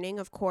be learning,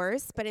 of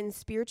course, but in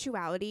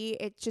spirituality,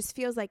 it just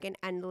feels like an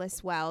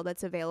endless well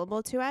that's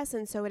available to us.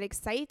 And so it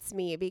excites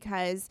me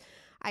because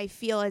I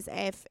feel as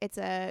if it's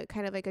a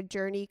kind of a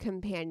journey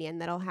companion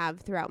that I'll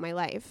have throughout my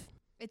life.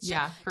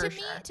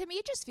 To me,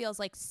 it just feels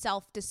like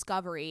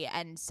self-discovery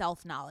and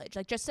self-knowledge,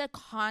 just a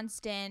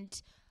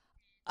constant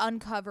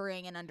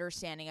uncovering and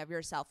understanding of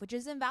yourself, which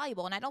is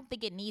invaluable. And I don't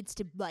think it needs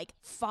to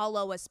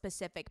follow a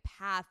specific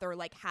path or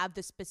have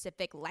the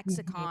specific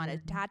lexicon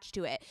attached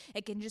to it.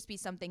 It can just be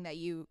something that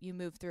you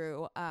move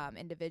through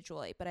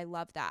individually. But I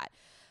love that.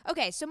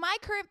 Okay, so my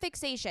current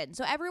fixation.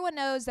 So everyone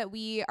knows that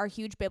we are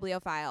huge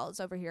bibliophiles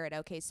over here at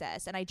OK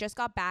Sis, and I just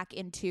got back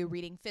into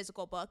reading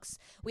physical books.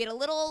 We had a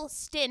little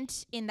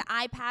stint in the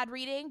iPad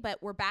reading,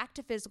 but we're back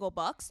to physical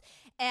books.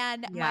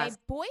 And my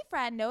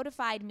boyfriend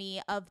notified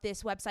me of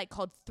this website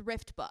called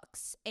Thrift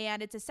Books,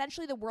 and it's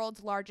essentially the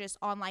world's largest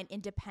online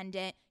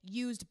independent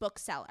used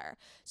bookseller.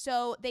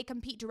 So they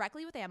compete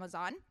directly with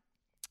Amazon,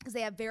 because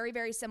they have very,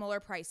 very similar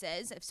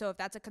prices. So if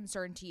that's a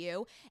concern to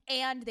you,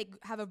 and they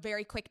have a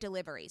very quick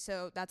delivery.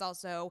 So that's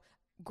also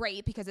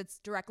great because it's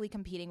directly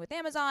competing with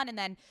Amazon. And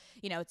then,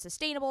 it's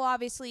sustainable,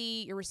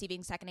 obviously. You're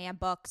receiving secondhand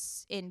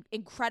books in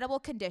incredible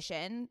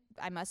condition,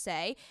 I must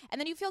say. And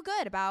then you feel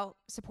good about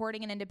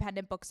supporting an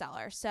independent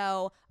bookseller.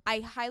 So I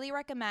highly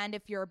recommend,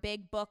 if you're a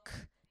big book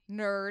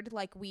nerd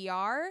like we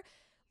are,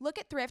 look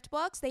at Thrift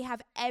Books. They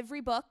have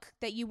every book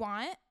that you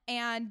want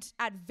and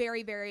at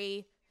very,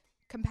 very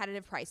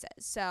competitive prices.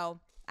 So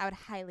I would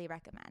highly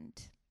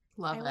recommend.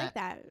 Love it. I like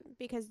that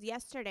because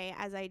yesterday,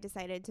 as I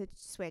decided to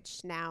switch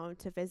now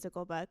to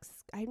physical books,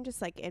 I'm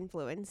just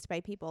influenced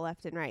by people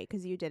left and right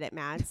because you did it,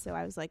 Matt. So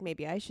I was like,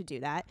 maybe I should do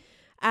that.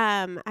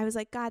 I was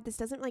like, God, this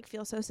doesn't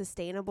feel so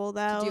sustainable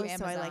though.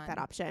 So I like that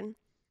option.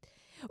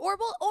 Or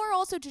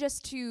also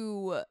just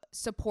to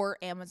support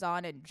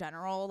Amazon in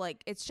general.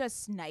 It's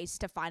just nice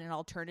to find an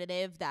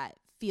alternative that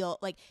feel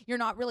like you're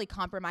not really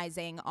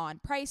compromising on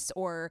price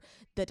or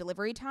the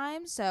delivery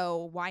time.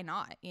 So why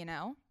not,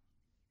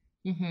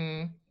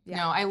 Mm-hmm. Yeah.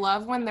 No, I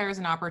love when there's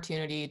an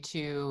opportunity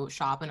to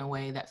shop in a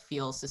way that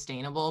feels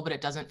sustainable, but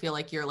it doesn't feel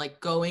like you're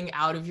going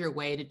out of your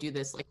way to do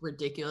this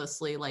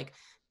ridiculously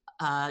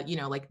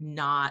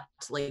not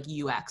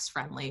UX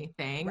friendly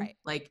thing. Right.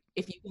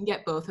 If you can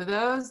get both of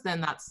those,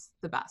 then that's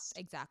the best.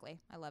 Exactly.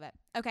 I love it.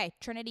 Okay,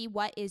 Trinity,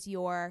 what is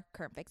your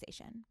current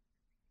fixation?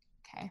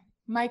 Okay.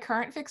 My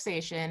current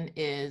fixation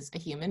is a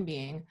human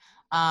being.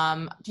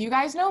 Do you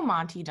guys know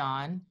Monty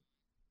Don?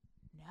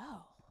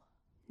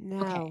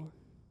 No. Okay.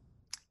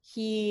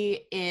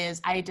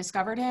 I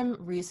discovered him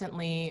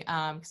recently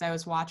because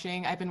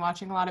I've been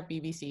watching a lot of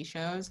BBC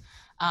shows.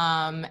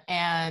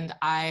 And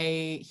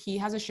he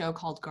has a show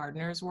called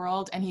Gardener's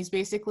World, and he's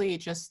basically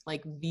just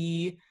like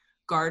the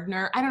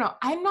gardener. I don't know.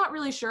 I'm not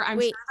really sure. I'm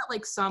Wait, sure that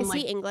like some Is like,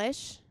 he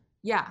English?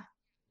 yeah,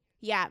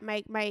 Yeah,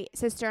 my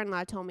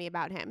sister-in-law told me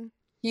about him.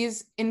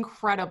 he's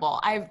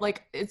incredible.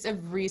 It's a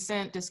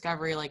recent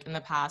discovery, like in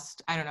the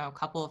past, I don't know,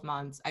 couple of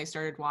months, I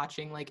started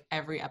watching like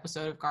every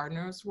episode of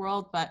Gardener's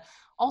World, but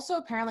also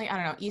apparently, I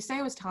don't know,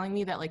 Issei was telling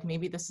me that like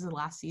maybe this is the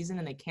last season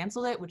and they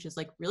canceled it, which is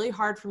like really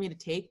hard for me to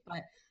take,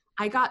 but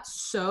I got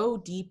so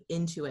deep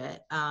into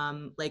it.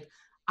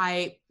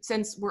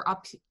 Since we're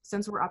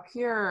up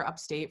here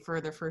upstate for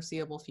the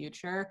foreseeable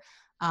future,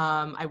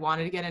 I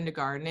wanted to get into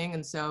gardening,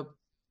 and so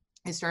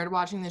I started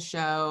watching the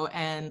show,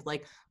 and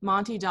like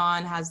Monty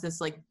Don has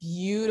this like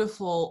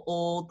beautiful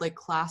old like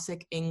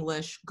classic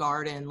English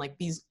garden, like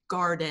these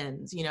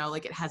gardens,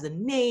 like it has a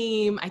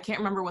name. I can't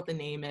remember what the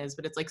name is,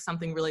 but it's like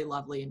something really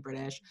lovely and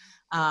British.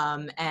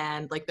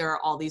 And like there are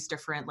all these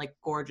different like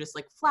gorgeous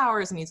like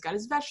flowers, and he's got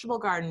his vegetable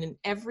garden, and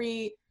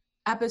every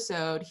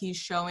episode he's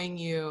showing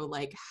you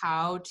like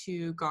how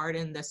to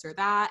garden this or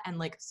that and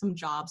like some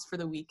jobs for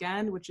the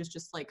weekend, which is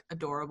just like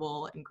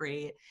adorable and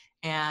great.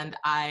 And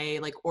I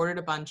like ordered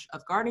a bunch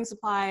of gardening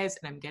supplies,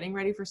 and I'm getting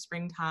ready for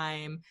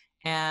springtime,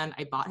 and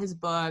I bought his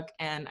book,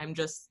 and I'm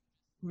just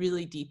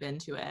really deep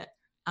into it.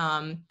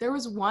 There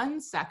was one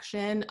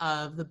section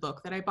of the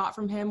book that I bought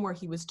from him where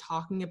he was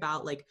talking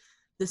about like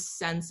the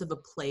sense of a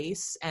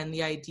place and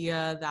the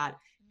idea that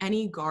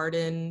any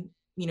garden,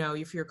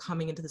 if you're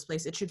coming into this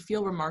place, it should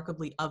feel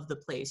remarkably of the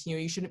place.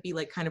 You shouldn't be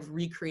like kind of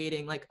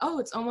recreating like, oh,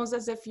 it's almost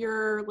as if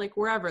you're like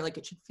wherever, like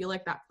it should feel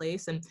like that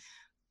place. And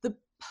the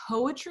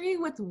poetry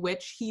with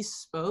which he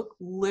spoke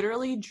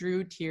literally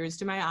drew tears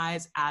to my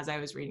eyes as I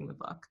was reading the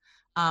book.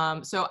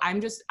 So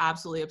I'm just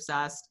absolutely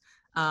obsessed.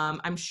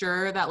 I'm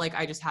sure that like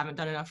I just haven't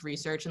done enough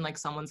research, and like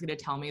someone's gonna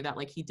tell me that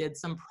like he did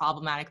some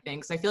problematic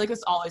things. I feel like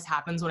this always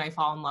happens when I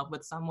fall in love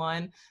with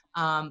someone.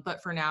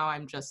 But for now,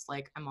 I'm just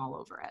like, I'm all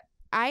over it.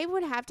 I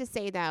would have to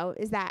say, though,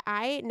 is that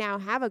I now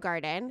have a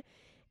garden,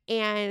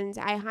 and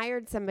I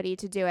hired somebody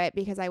to do it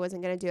because I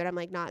wasn't going to do it. I'm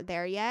like not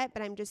there yet,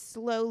 but I'm just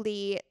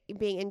slowly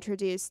being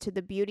introduced to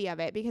the beauty of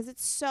it because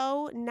it's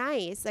so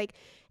nice. Like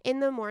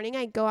in the morning,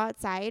 I go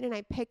outside and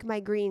I pick my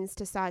greens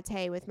to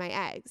saute with my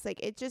eggs. Like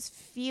it just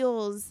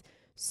feels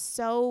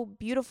so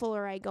beautiful.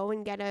 Or I go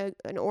and get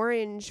an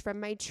orange from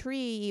my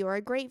tree, or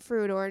a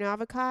grapefruit, or an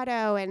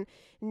avocado. And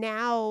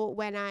now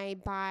when I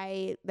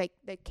buy like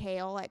the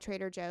kale at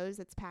Trader Joe's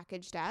that's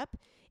packaged up,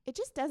 it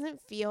just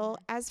doesn't feel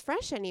as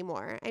fresh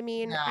anymore. I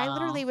mean, I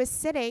literally was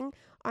sitting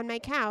on my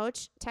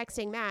couch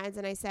texting Mads,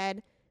 and I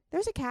said,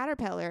 there's a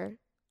caterpillar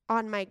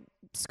on my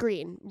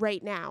screen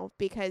right now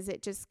because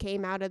it just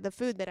came out of the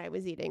food that I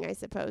was eating, I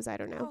suppose. I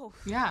don't know. Oh,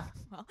 yeah.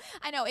 Well,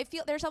 I know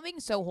there's something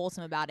so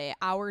wholesome about it.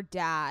 Our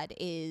dad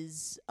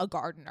is a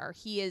gardener.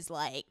 He is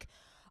like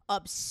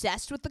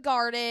obsessed with the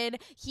garden.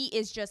 He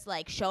is just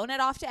like showing it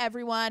off to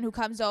everyone who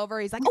comes over.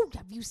 He's like, oh,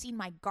 have you seen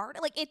my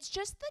garden? Like it's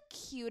just the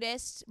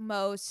cutest,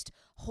 most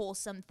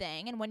wholesome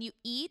thing. And when you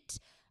eat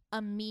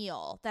a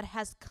meal that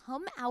has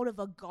come out of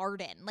a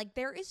garden, like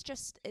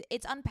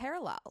it's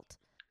unparalleled.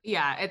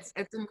 Yeah, it's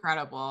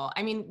incredible.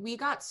 I mean, we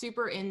got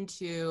super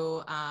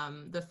into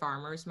the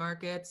farmers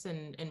markets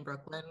in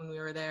Brooklyn when we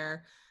were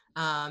there.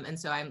 And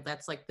so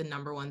that's like the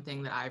number one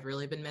thing that I've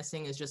really been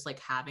missing is just like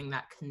having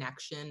that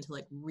connection to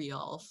like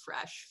real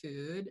fresh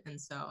food. And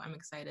so I'm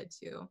excited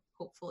to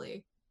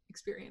hopefully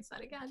experience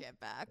that again. Get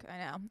back. I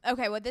know.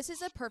 Okay, well, this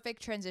is a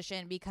perfect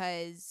transition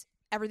because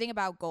everything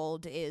about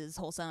Golde is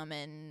wholesome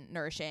and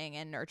nourishing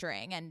and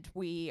nurturing. And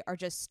we are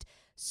just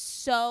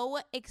so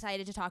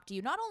excited to talk to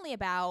you, not only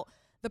about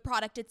the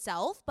product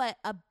itself, but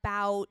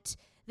about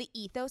the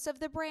ethos of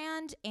the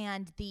brand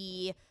and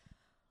the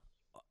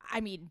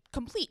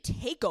complete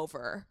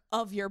takeover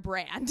of your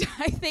brand.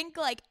 I think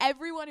like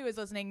everyone who is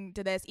listening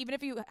to this, even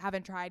if you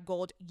haven't tried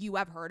Golde, you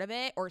have heard of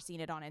it or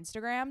seen it on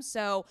Instagram.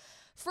 So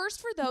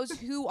first, for those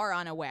who are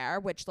unaware,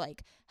 which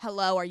like,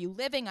 hello, are you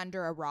living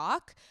under a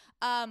rock?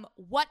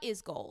 What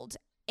is Golde?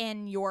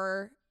 In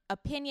your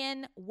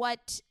opinion,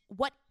 what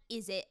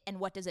is it and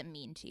what does it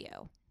mean to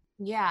you?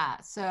 Yeah,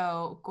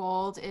 so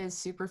Golde is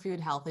superfood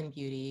health and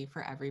beauty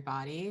for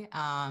everybody.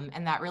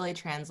 And that really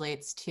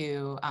translates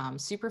to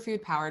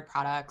superfood powered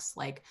products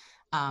like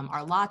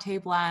our latte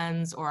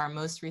blends or our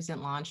most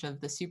recent launch of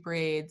the Super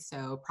Aids.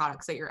 So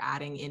products that you're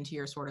adding into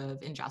your sort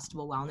of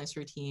ingestible wellness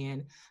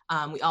routine.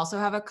 We also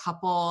have a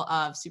couple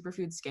of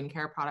superfood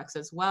skincare products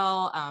as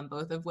well,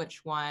 both of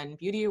which won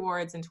beauty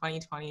awards in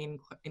 2020,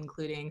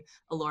 including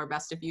Allure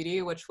Best of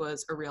Beauty, which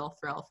was a real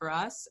thrill for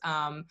us.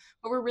 But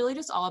we're really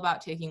just all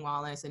about taking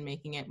wellness and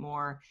making it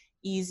more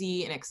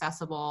easy and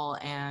accessible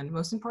and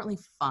most importantly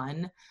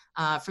fun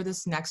for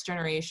this next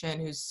generation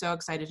who's so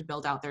excited to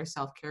build out their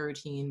self-care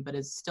routine but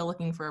is still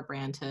looking for a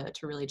brand to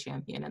really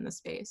champion in the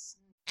space.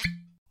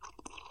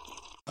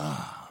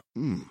 Ah,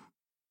 mmm.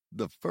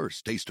 The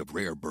first taste of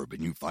rare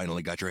bourbon you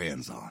finally got your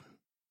hands on.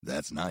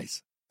 That's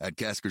nice. At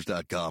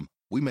Caskers.com,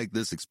 we make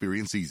this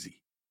experience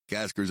easy.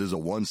 Caskers is a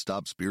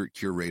one-stop spirit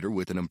curator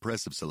with an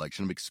impressive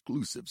selection of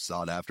exclusive,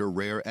 sought-after,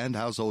 rare, and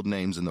household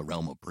names in the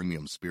realm of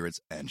premium spirits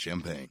and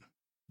champagne.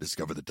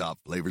 Discover the top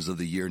flavors of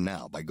the year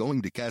now by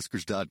going to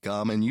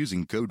Caskers.com and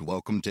using code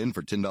WELCOME10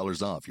 for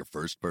 $10 off your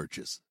first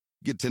purchase.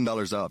 Get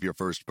 $10 off your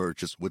first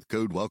purchase with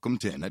code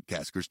WELCOME10 at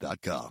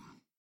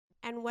Caskers.com.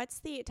 And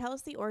tell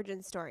us the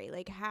origin story.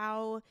 Like,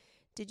 how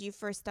did you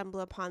first stumble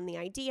upon the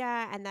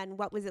idea? And then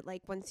what was it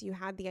like once you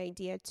had the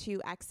idea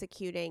to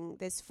executing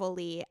this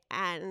fully?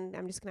 And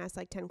I'm just going to ask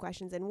like 10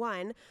 questions in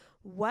one.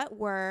 What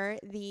were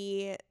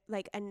the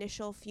like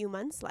initial few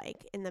months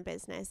like in the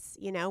business?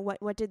 You know,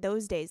 what did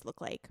those days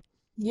look like?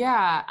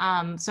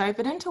 Yeah, so I've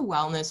been into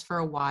wellness for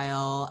a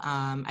while.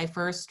 I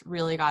first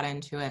really got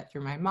into it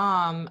through my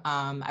mom.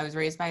 I was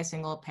raised by a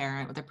single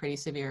parent with a pretty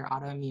severe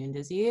autoimmune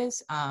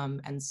disease.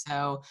 When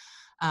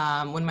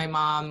my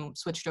mom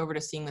switched over to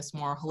seeing this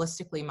more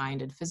holistically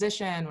minded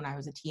physician when I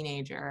was a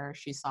teenager,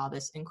 she saw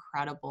this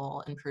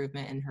incredible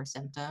improvement in her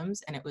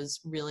symptoms, and it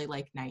was really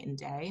like night and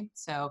day.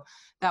 So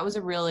that was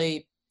a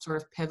really sort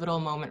of pivotal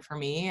moment for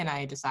me. And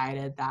I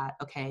decided that,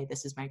 okay,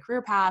 this is my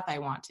career path. I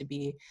want to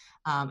be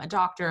a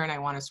doctor, and I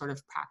want to sort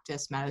of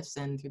practice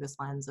medicine through this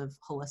lens of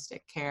holistic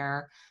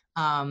care.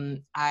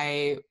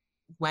 I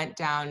went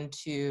down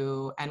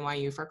to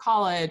NYU for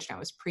college, and I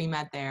was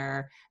pre-med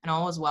there, and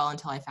all was well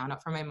until I found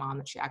out from my mom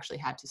that she actually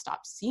had to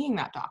stop seeing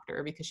that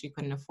doctor because she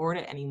couldn't afford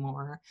it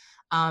anymore.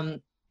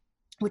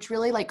 Which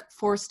really like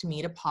forced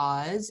me to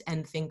pause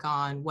and think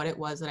on what it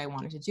was that I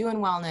wanted to do in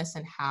wellness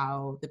and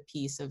how the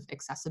piece of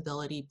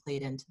accessibility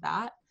played into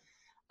that.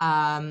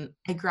 I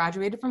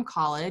graduated from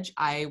college.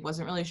 I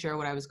wasn't really sure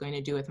what I was going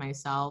to do with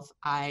myself.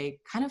 I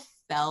kind of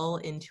fell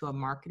into a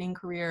marketing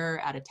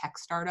career at a tech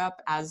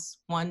startup, as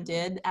one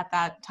did at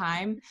that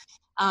time.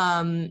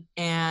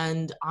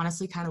 And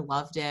honestly kind of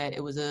loved it.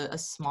 It was a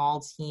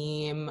small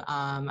team.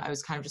 I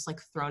was kind of just like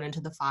thrown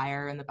into the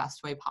fire in the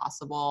best way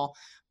possible.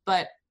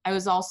 But I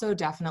was also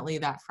definitely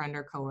that friend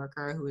or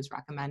coworker who was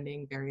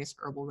recommending various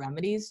herbal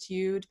remedies to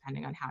you,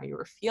 depending on how you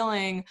were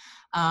feeling.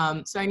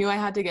 So I knew I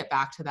had to get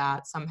back to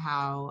that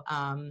somehow.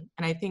 And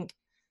I think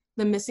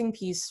the missing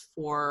piece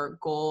for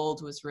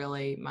Golde was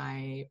really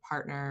my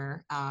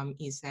partner,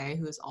 Issei,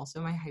 who is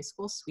also my high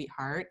school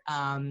sweetheart.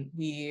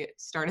 We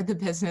started the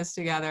business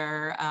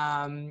together,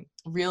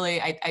 really,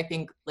 I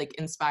think, like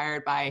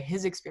inspired by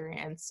his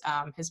experience.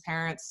 His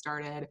parents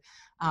started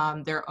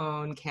their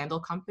own candle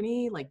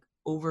company, like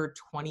over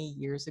 20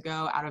 years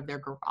ago out of their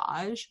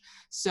garage.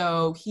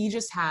 So he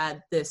just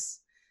had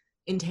this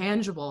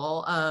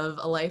intangible of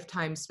a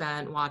lifetime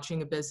spent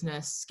watching a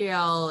business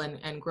scale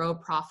and grow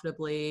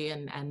profitably,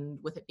 and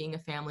with it being a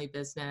family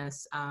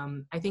business.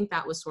 I think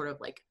that was sort of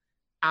like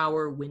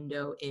our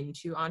window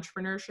into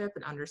entrepreneurship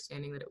and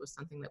understanding that it was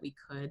something that we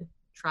could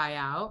try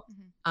out.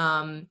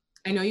 Mm-hmm.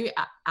 I know you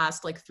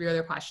asked like 3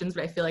 other questions,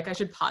 but I feel like I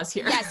should pause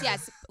here.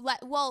 Yes.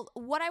 Well,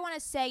 what I want to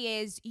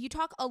say is you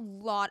talk a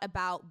lot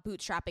about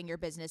bootstrapping your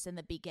business in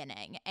the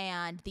beginning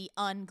and the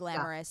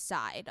unglamorous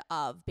side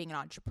of being an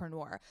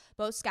entrepreneur.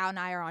 Both Scout and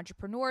I are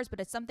entrepreneurs, but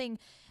it's something,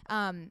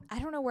 I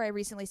don't know where I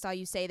recently saw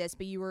you say this,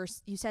 but you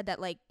said that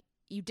like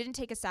you didn't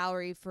take a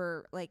salary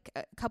for like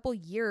a couple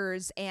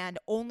years and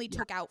only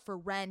took out for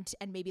rent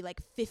and maybe like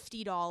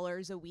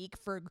 $50 a week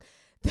for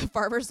the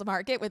farmer's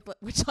market,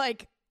 which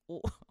like,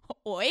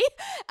 oi.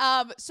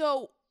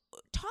 So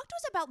talk to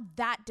us about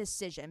that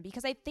decision,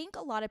 because I think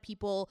a lot of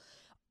people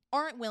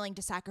aren't willing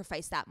to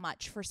sacrifice that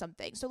much for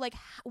something. So like,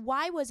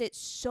 why was it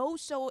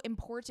so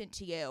important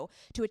to you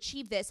to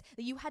achieve this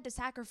that you had to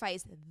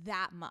sacrifice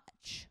that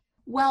much?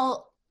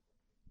 Well,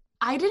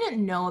 I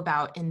didn't know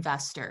about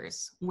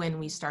investors when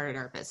we started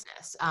our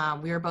business.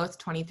 We were both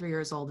 23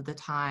 years old at the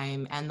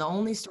time, and the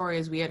only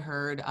stories we had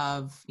heard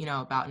of,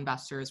 about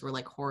investors were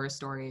like horror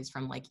stories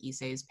from like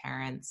Issei's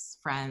parents,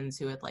 friends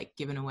who had like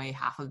given away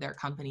half of their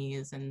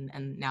companies and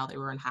now they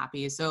were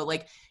unhappy. So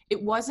like it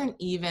wasn't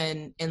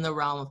even in the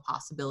realm of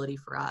possibility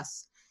for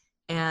us.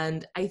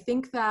 And I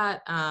think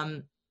that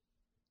a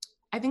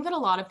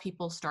lot of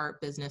people start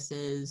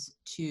businesses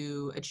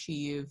to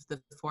achieve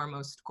the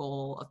foremost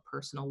goal of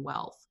personal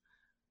wealth.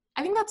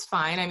 I think that's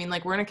fine. I mean,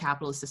 like, we're in a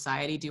capitalist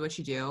society, do what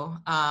you do.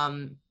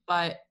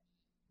 But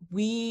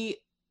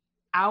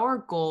our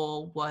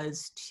goal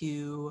was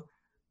to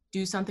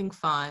do something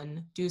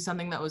fun, do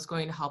something that was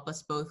going to help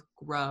us both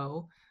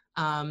grow,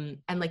 and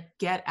like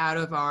get out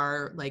of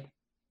our like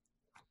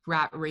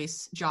rat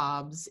race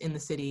jobs in the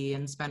city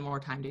and spend more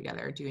time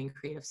together doing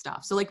creative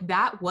stuff. So like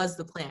that was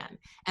the plan.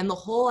 And the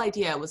whole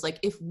idea was like,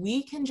 if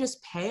we can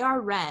just pay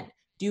our rent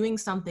doing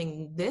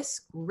something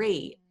this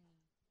great,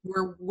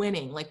 we're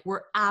winning. Like,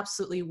 we're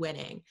absolutely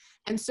winning.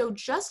 And so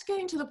just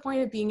getting to the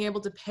point of being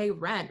able to pay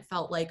rent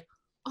felt like,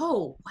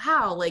 oh,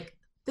 wow, like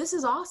this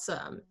is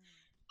awesome.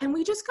 And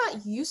we just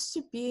got used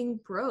to being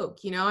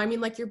broke, you know? I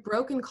mean, like, you're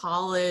broke in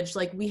college.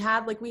 Like, we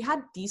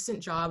had decent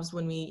jobs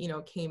when we, you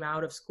know, came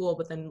out of school,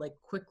 but then like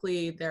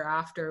quickly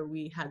thereafter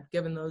we had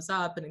given those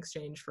up in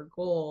exchange for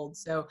gold.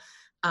 So,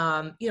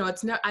 you know,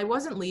 I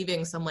wasn't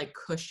leaving some like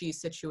cushy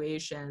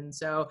situation.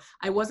 So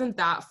I wasn't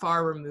that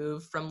far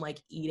removed from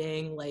like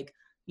eating like,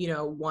 you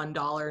know,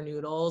 $1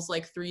 noodles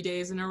like 3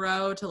 days in a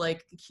row to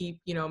like keep,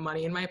 you know,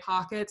 money in my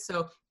pocket.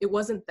 So it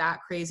wasn't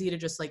that crazy to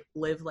just like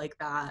live like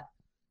that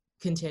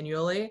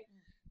continually.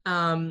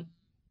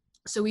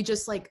 So we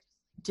just like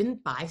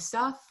didn't buy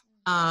stuff.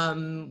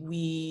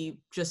 We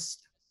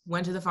just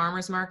went to the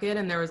farmers market,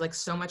 and there was like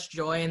so much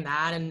joy in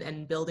that,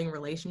 and building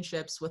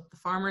relationships with the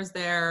farmers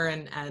there,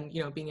 and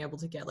you know, being able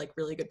to get like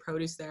really good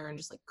produce there, and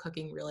just like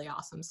cooking really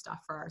awesome stuff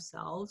for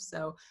ourselves.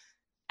 So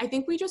I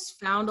think we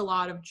just found a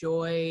lot of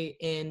joy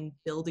in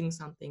building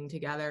something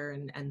together,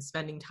 and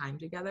spending time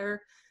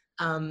together.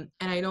 And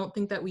I don't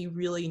think that we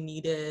really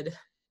needed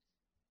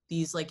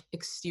these like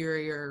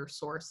exterior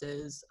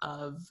sources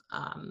of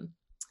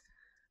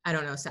I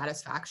don't know,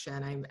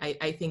 satisfaction.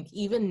 I think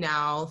even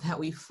now that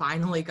we've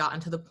finally gotten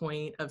to the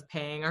point of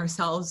paying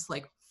ourselves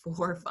like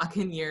 4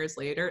 fucking years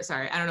later.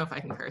 Sorry, I don't know if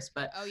I can curse,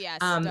 but oh yes,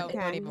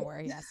 don't even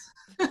worry. Yes.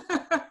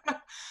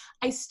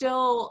 I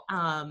still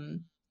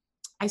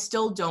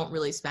don't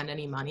really spend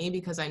any money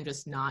because I'm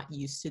just not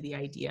used to the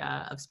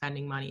idea of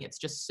spending money. It's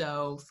just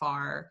so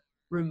far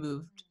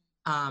removed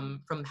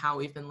from how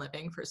we've been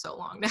living for so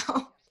long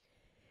now.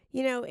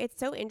 You know, it's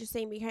so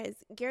interesting because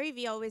Gary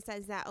Vee always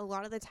says that a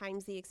lot of the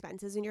times the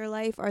expenses in your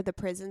life are the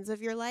prisons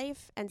of your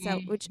life. And so,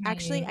 which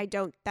actually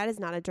that is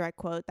not a direct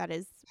quote. That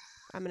is,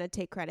 I'm going to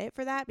take credit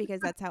for that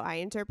because that's how I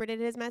interpreted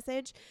his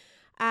message.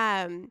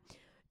 And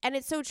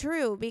it's so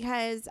true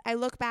because I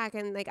look back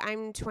and like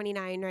I'm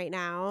 29 right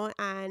now,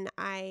 and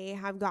I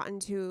have gotten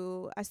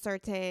to a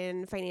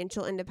certain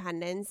financial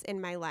independence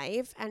in my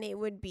life, and it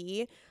would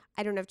be,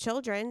 I don't have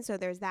children, so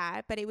there's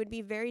that, but it would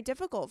be very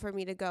difficult for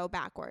me to go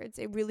backwards.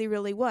 It really,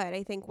 really would.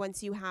 I think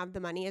once you have the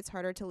money, it's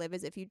harder to live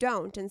as if you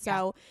don't. And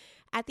so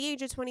at the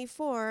age of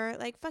 24,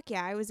 like, fuck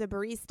yeah, I was a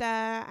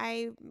barista.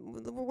 I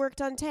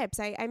worked on tips.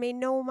 I made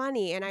no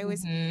money. And I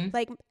was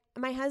like,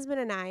 my husband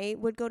and I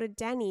would go to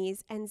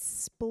Denny's and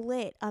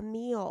split a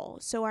meal.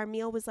 So our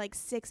meal was like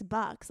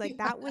 $6. Like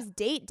that was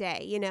date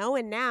day, you know?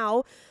 And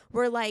now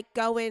we're like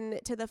going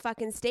to the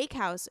fucking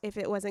steakhouse if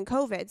it wasn't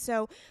COVID.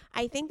 So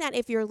I think that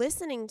if you're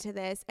listening to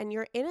this and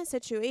you're in a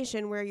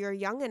situation where you're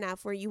young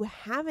enough where you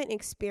haven't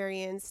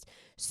experienced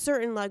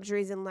certain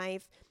luxuries in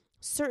life,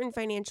 certain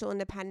financial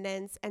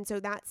independence, and so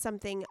that's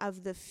something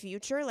of the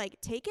future, like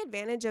take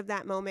advantage of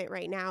that moment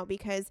right now,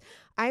 because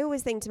I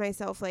always think to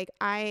myself, like,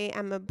 I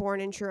am a born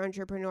and true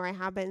entrepreneur. I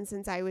have been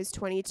since I was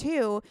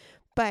 22,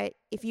 but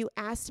if you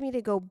asked me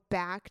to go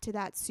back to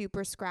that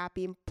super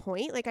scrappy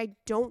point, like I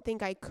don't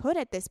think I could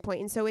at this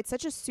point. And so it's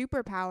such a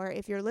superpower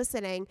if you're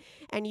listening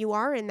and you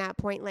are in that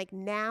point, like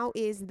now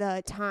is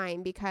the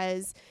time,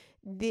 because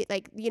the,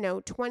 like, you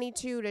know,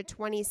 22 to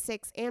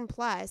 26 and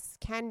plus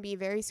can be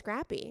very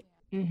scrappy.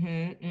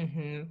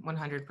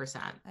 100%.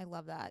 I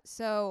love that.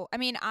 So, I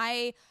mean,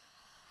 I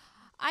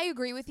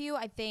agree with you.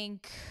 I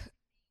think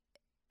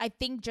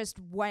just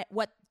what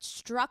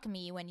struck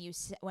me when you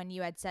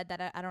had said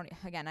that, I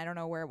don't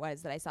know where it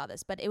was that I saw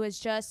this, but it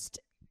was just,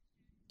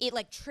 it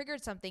like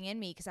triggered something in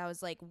me, because I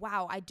was like,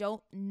 wow, I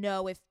don't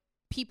know if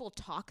people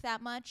talk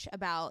that much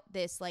about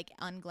this like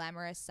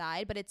unglamorous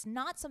side, but it's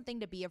not something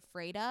to be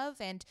afraid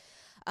of. And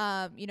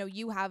you know,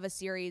 you have a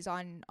series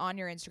on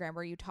your Instagram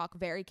where you talk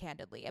very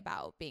candidly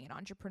about being an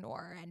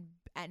entrepreneur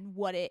and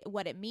what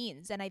it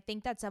means. And I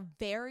think that's a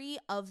very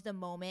of the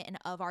moment and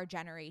of our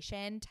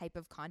generation type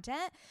of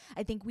content.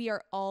 I think we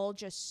are all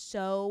just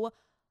so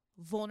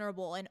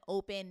vulnerable and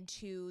open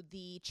to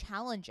the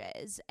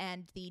challenges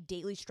and the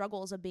daily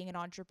struggles of being an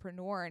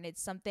entrepreneur. And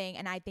it's something,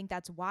 and I think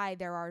that's why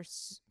there are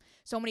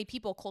so many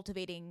people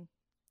cultivating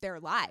their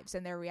lives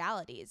and their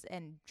realities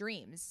and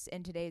dreams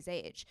in today's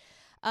age.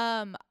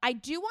 I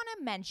do want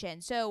to mention,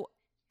 so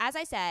as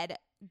I said,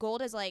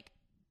 Golde is like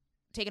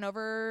taken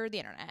over the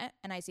internet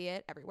and I see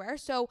it everywhere.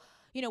 So,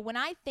 you know, when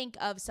I think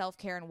of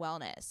self-care and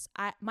wellness,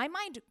 my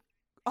mind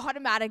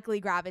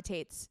automatically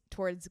gravitates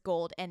towards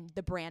Golde and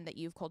the brand that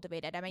you've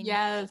cultivated. I mean,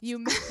 yes.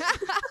 you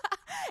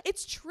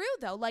it's true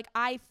though. Like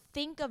I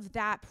think of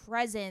that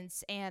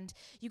presence, and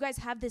you guys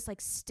have this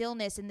like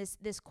stillness and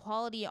this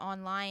quality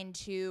online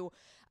to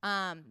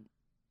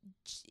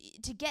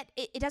get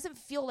it doesn't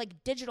feel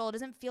like digital, it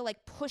doesn't feel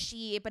like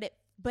pushy, but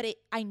it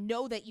I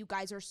know that you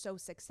guys are so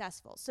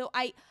successful. So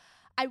I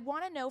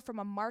want to know from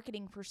a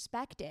marketing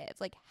perspective,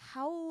 like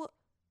how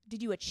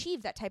did you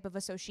achieve that type of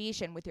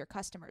association with your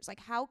customers? Like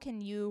how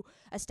can you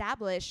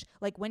establish,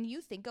 like when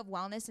you think of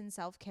wellness and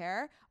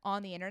self-care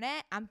on the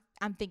internet, I'm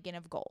thinking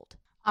of Golde.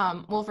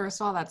 Well, first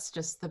of all, that's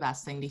just the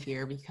best thing to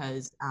hear,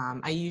 because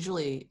I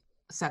usually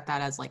set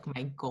that as like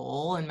my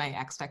goal and my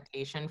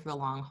expectation for the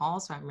long haul.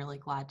 So I'm really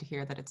glad to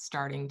hear that it's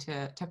starting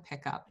to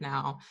pick up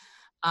now.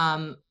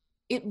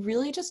 it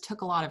really just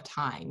took a lot of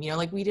time. You know,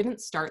 like we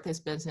didn't start this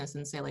business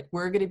and say like,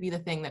 we're going to be the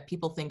thing that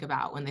people think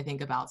about when they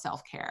think about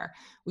self-care.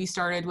 We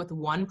started with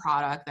one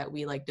product that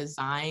we like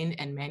designed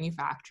and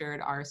manufactured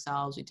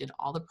ourselves. We did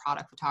all the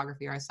product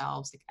photography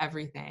ourselves, like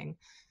everything.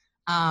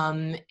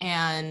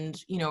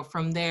 And, you know,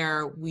 from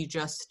there, we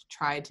just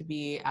tried to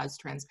be as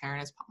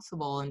transparent as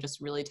possible and just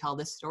really tell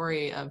this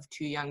story of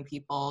two young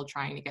people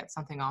trying to get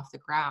something off the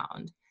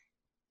ground.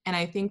 And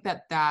I think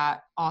that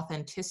that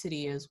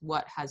authenticity is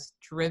what has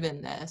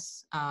driven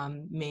this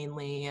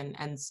mainly.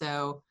 And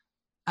so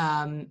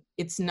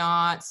it's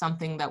not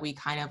something that we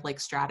kind of like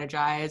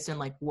strategized and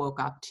like woke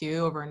up to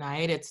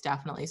overnight. It's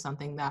definitely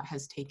something that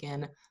has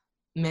taken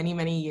many,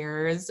 many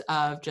years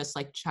of just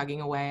like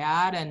chugging away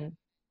at. And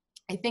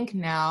I think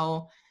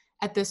now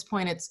at this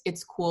point,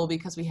 it's cool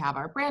because we have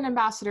our brand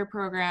ambassador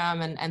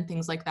program and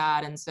things like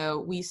that. And so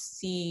we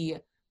see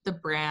the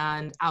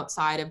brand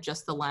outside of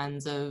just the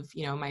lens of,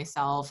 you know,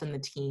 myself and the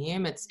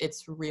team.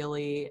 It's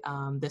really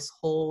this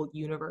whole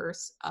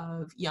universe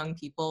of young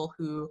people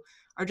who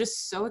are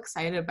just so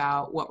excited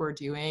about what we're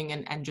doing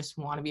and just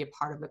want to be a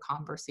part of the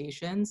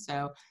conversation.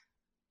 So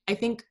I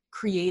think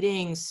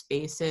creating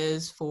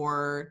spaces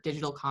for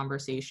digital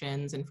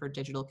conversations and for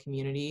digital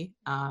community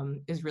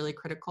is really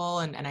critical.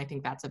 And I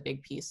think that's a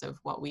big piece of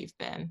what we've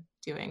been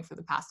doing for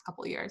the past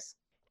couple of years.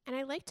 And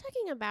I like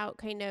talking about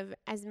kind of,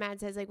 as Mad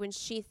says, like when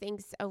she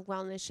thinks of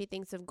wellness, she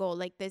thinks of Golde,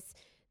 like this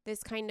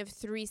kind of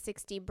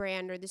 360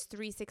 brand or this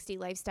 360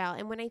 lifestyle.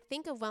 And when I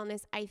think of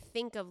wellness, I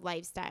think of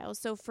lifestyle.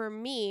 So for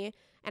me,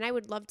 and I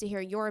would love to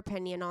hear your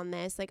opinion on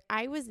this, like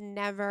I always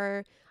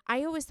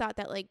thought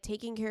that like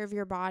taking care of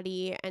your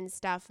body and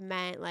stuff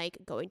meant like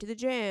going to the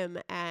gym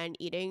and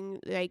eating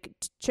like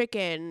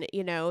chicken,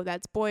 you know,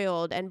 that's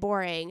boiled and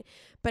boring.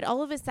 But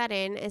all of a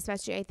sudden,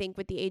 especially I think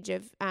with the age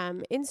of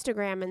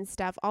Instagram and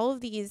stuff, all of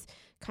these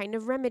kind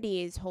of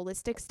remedies,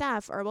 holistic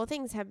stuff, herbal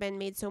things have been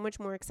made so much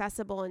more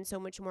accessible and so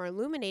much more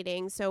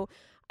illuminating. So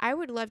I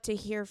would love to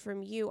hear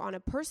from you on a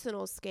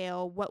personal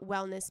scale what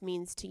wellness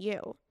means to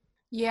you.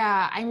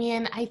 Yeah, I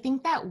mean, I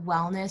think that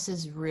wellness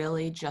is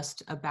really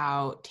just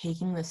about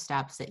taking the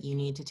steps that you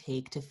need to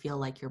take to feel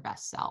like your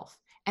best self.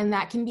 And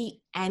that can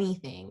be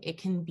anything. It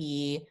can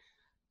be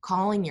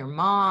calling your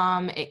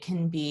mom. It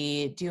can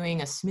be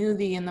doing a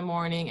smoothie in the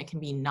morning. It can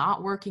be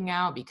not working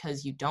out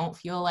because you don't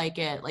feel like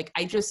it. Like,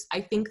 I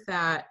think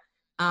that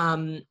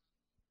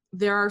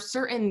there are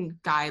certain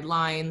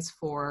guidelines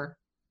for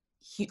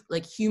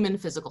like human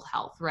physical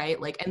health,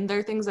 right? Like, and there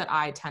are things that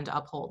I tend to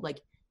uphold,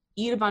 like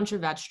eat a bunch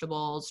of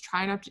vegetables,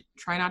 try not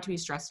to be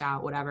stressed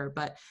out, whatever.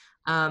 But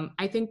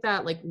I think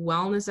that like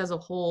wellness as a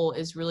whole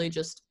is really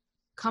just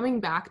coming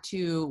back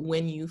to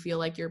when you feel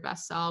like your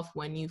best self,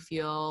 when you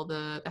feel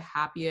the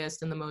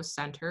happiest and the most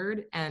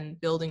centered, and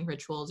building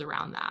rituals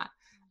around that.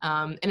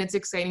 And it's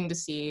exciting to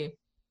see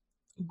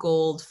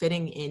Golde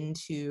fitting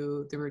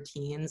into the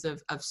routines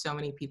of so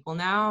many people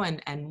now.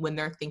 And when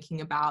they're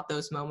thinking about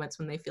those moments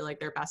when they feel like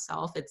their best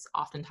self, it's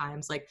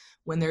oftentimes like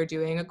when they're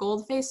doing a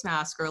Golde face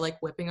mask or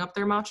like whipping up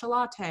their matcha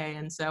latte.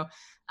 And so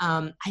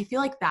I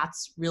feel like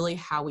that's really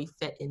how we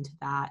fit into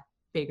that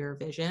bigger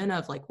vision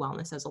of like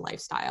wellness as a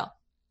lifestyle.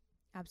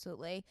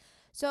 Absolutely.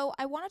 So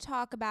I want to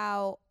talk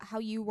about how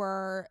you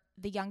were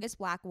the youngest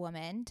Black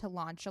woman to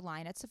launch a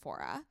line at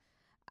Sephora.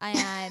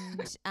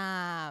 And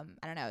I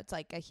don't know, it's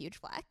like a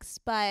huge flex,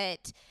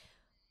 but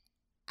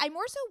I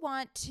more so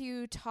want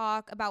to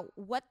talk about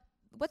what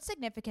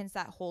significance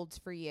that holds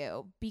for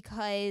you,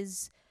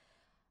 because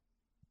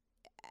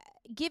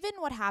given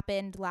what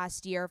happened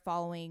last year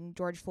following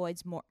George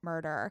Floyd's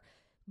murder,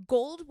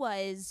 Golde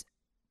was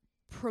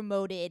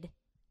promoted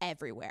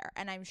everywhere,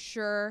 and I'm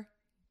sure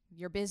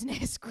your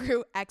business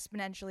grew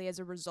exponentially as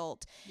a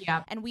result.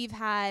 Yeah. And we've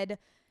had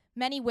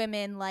many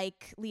women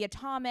like Leah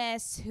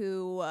Thomas,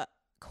 who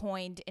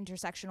coined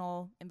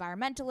intersectional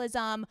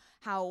environmentalism,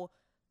 how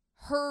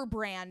her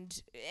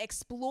brand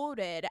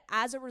exploded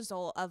as a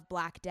result of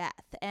Black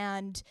death.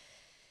 And,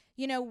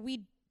 you know,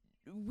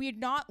 we're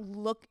not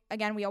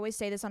again, we always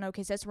say this on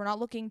OK Sis, we're not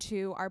looking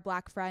to our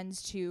Black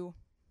friends to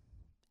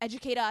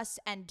educate us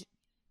and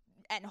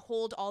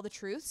hold all the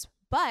truths,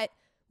 but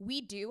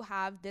we do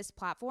have this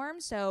platform.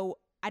 So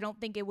I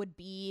don't think it would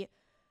be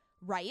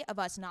right of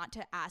us not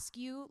to ask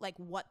you like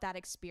what that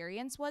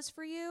experience was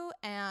for you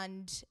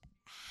and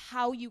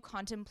how you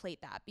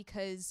contemplate that,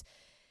 because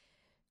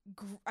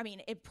I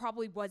mean, it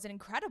probably was an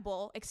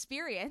incredible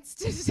experience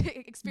to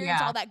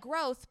experience all that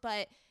growth,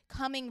 but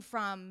coming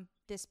from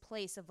this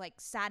place of like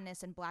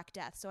sadness and Black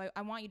death. So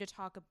I want you to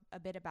talk a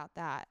bit about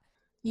that.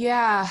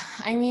 Yeah,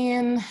 I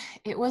mean,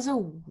 it was a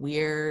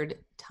weird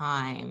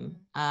time.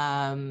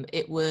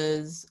 It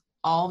was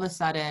all of a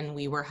sudden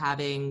we were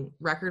having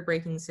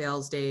record-breaking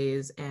sales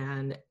days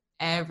and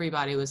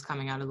everybody was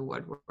coming out of the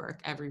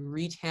woodwork. Every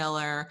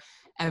retailer,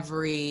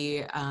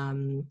 every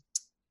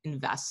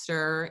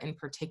investor in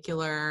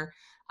particular.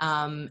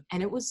 And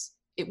it was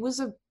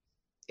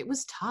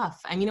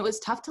tough. I mean, it was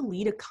tough to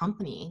lead a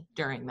company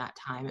during that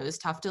time. It was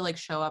tough to like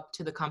show up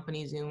to the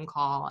company Zoom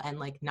call and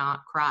like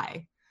not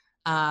cry.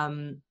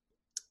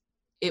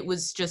 It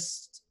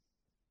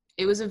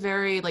it was a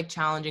very like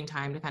challenging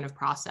time to kind of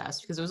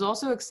process, because it was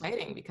also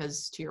exciting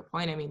because, to your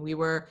point, I mean,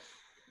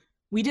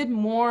 we did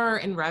more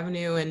in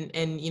revenue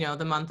in you know,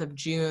 the month of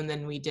June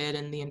than we did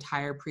in the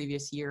entire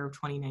previous year of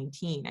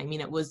 2019. I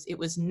mean, it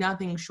was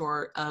nothing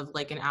short of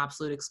like an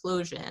absolute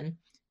explosion.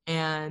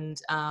 And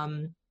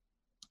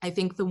I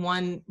think the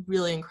one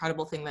really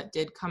incredible thing that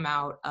did come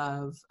out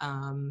of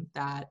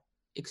that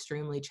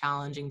extremely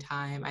challenging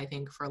time, I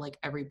think, for like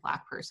every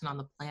Black person on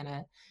the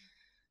planet,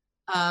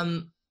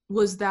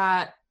 was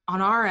that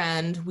on our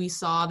end, we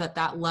saw that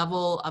that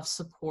level of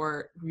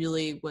support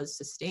really was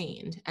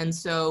sustained. And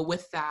so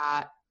with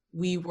that,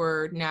 we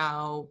were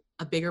now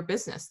a bigger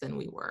business than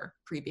we were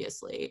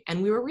previously.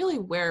 And we were really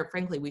where,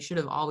 frankly, we should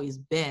have always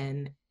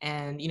been,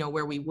 and, you know,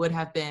 where we would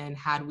have been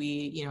had we,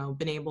 you know,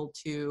 been able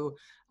to,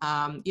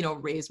 you know,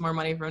 raise more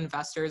money from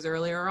investors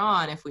earlier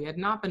on if we had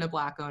not been a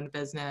Black-owned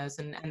business,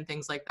 and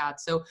things like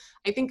that. So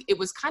I think it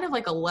was kind of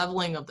like a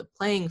leveling of the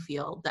playing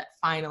field that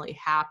finally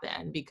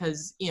happened,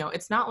 because, you know,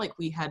 it's not like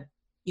we had,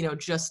 you know,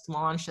 just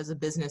launched as a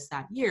business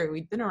that year.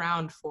 We'd been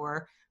around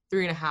for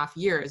 3.5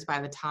 years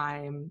by the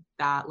time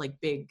that like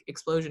big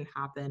explosion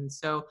happened.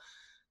 So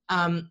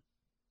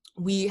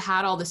we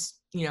had all this,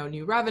 you know,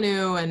 new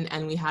revenue,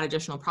 and we had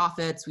additional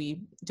profits.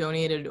 We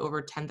donated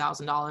over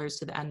 $10,000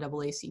 to the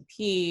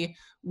NAACP.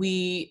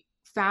 We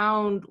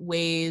found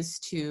ways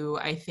to,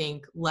 I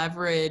think,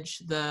 leverage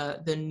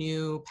the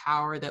new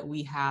power that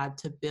we had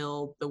to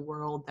build the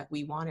world that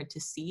we wanted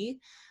to see.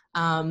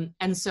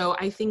 And so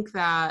I think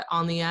that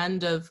on the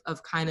end of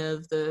kind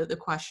of the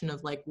question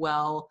of like,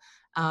 well,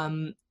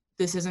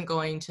 this isn't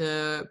going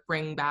to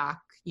bring back,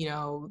 you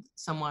know,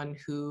 someone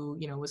who,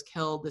 you know, was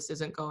killed. This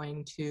isn't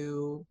going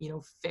to, you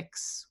know,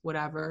 fix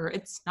whatever.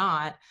 It's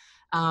not.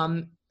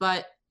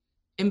 But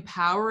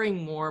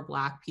empowering more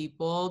Black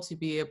people to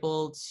be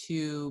able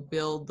to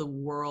build the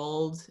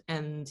world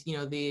and, you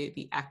know,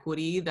 the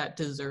equity that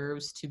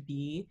deserves to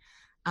be,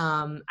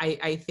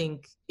 I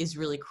think is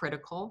really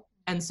critical.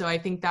 And so I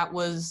think that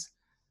was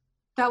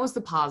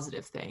the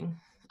positive thing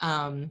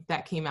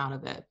that came out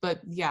of it. But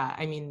yeah,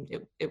 I mean,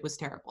 it was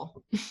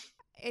terrible.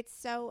 It's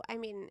so, I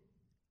mean,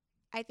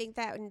 I think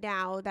that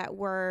now that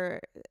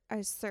we're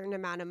a certain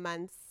amount of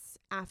months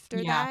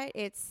after that,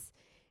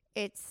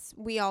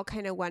 we all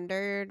kind of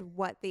wondered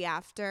what the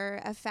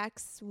after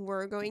effects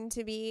were going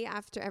to be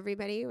after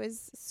everybody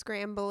was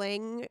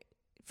scrambling,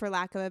 for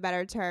lack of a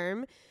better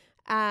term.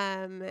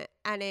 And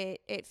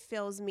it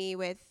fills me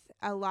with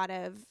a lot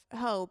of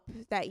hope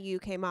that you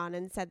came on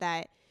and said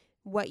that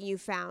what you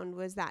found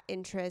was that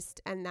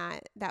interest, and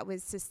that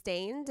was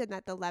sustained, and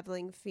that the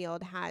leveling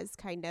field has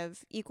kind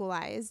of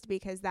equalized,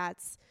 because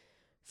that's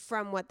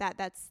from what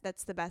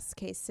that's the best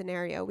case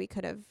scenario we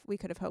could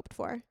have hoped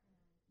for.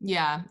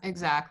 Yeah,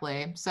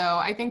 exactly. So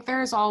I think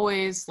there's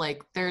always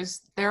like,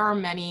 there are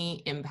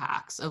many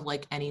impacts of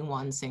like any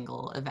one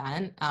single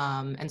event.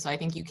 And so I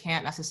think you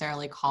can't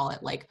necessarily call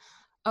it like,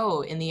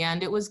 oh, in the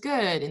end it was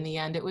good, in the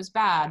end it was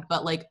bad,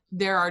 but like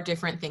there are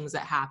different things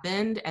that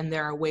happened, and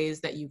there are ways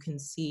that you can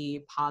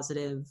see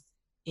positive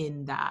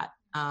in that,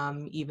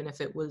 even if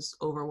it was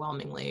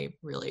overwhelmingly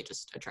really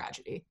just a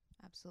tragedy.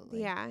 Absolutely.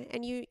 Yeah.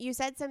 And you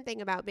said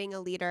something about being a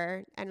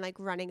leader and like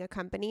running a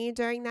company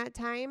during that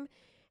time.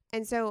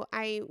 And so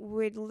I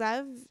would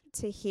love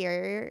to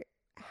hear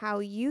how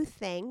you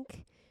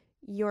think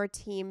your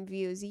team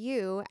views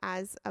you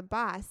as a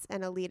boss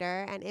and a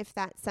leader, and if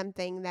that's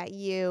something that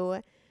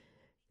you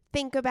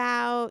think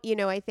about. You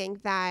know, I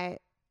think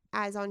that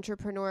as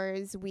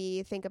entrepreneurs,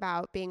 we think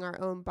about being our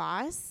own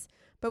boss,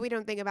 but we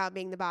don't think about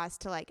being the boss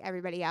to like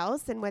everybody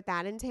else and what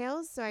that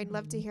entails. So I'd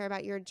love to hear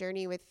about your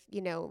journey with,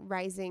 you know,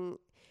 rising,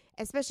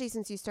 especially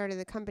since you started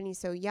the company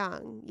so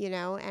young, you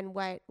know, and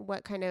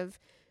what kind of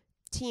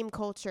team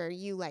culture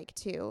you like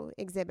to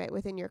exhibit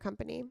within your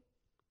company.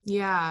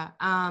 Yeah.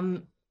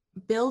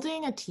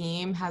 Building a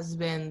team has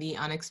been the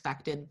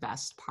unexpected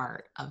best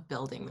part of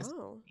building this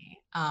company.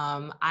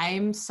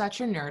 I'm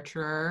such a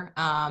nurturer.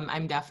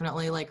 I'm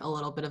definitely like a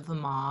little bit of a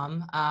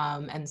mom.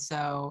 And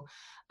so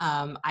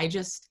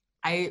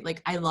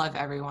I love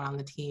everyone on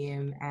the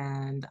team,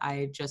 and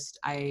I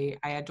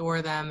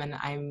adore them, and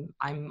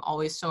I'm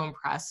always so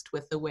impressed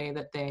with the way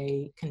that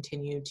they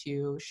continue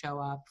to show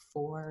up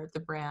for the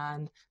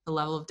brand, the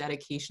level of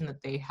dedication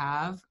that they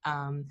have.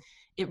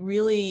 It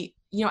really,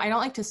 you know, I don't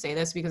like to say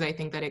this because I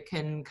think that it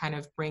can kind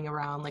of bring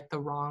around like the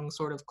wrong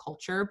sort of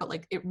culture, but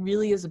like it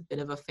really is a bit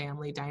of a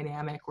family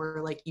dynamic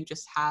where like you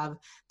just have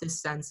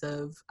this sense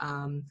of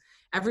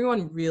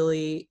everyone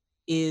really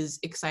is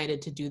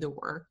excited to do the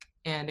work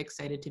and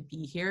excited to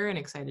be here and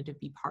excited to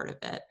be part of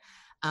it.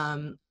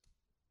 And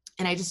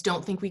I just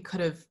don't think we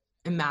could have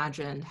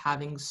imagined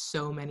having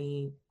so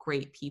many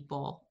great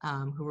people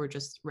who were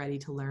just ready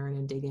to learn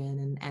and dig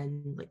in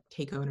and like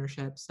take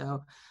ownership.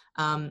 So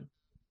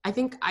I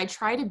think I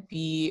try to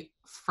be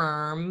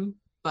firm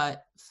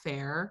but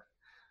fair.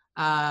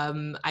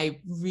 I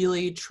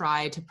really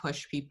try to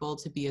push people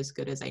to be as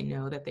good as I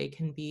know that they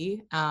can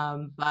be.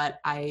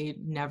 But I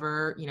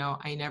never yell.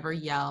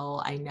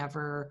 I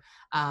never,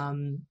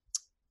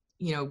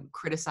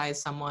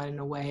 criticize someone in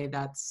a way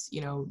that's,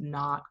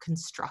 not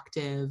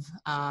constructive.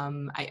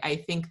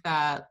 I think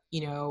that,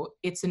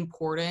 it's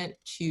important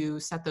to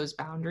set those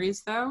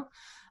boundaries though,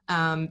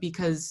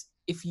 because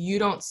if you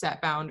don't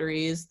set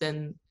boundaries,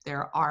 then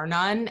there are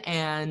none.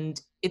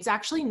 And it's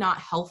actually not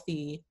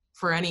healthy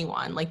for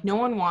anyone. Like no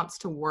one wants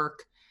to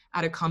work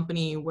at a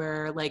company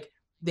where like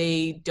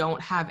they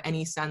don't have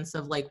any sense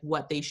of like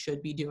what they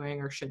should be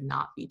doing or should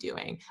not be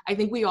doing. I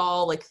think we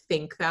all like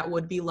think that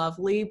would be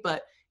lovely,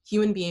 but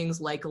human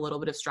beings like a little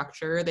bit of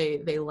structure.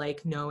 They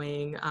like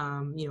knowing,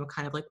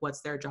 kind of like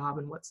what's their job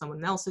and what's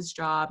someone else's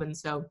job. And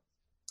so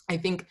I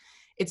think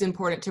it's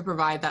important to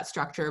provide that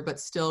structure, but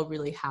still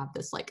really have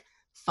this like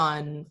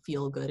fun,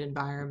 feel good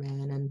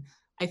environment. And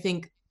I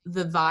think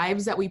the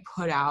vibes that we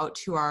put out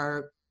to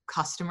our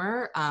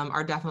customer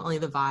are definitely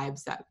the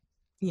vibes that,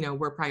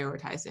 we're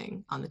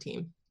prioritizing on the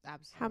team.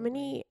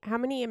 Absolutely. How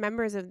many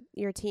members of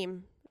your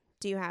team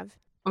do you have?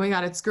 Oh my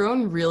God, it's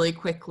grown really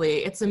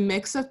quickly. It's a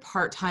mix of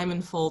part-time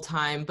and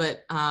full-time,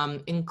 but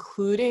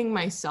including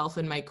myself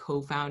and my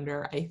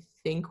co-founder, I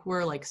think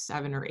we're like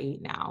 7 or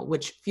 8 now,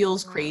 which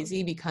feels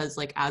crazy because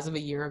like as of a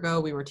year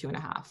ago, we were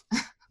 2.5.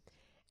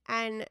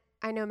 And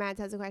I know Mads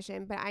has a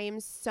question, but I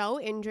am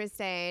so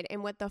interested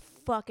in what the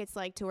fuck it's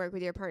like to work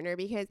with your partner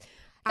because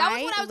that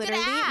was what I was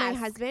going to ask. My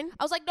husband.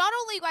 I was like, not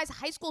only you guys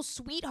high school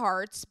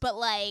sweethearts, but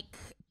like,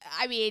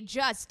 I mean,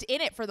 just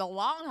in it for the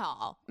long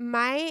haul.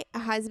 My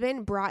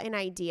husband brought an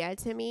idea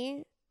to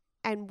me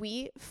and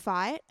we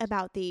fought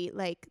about the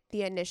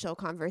initial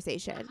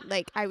conversation.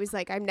 Like I was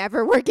like, I'm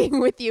never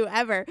working with you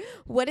ever.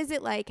 What is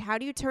it like? How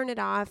do you turn it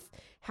off?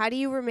 How do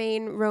you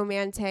remain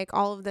romantic?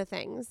 All of the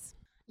things.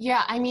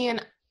 Yeah, I mean,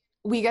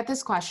 we get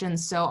this question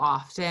so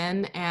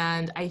often,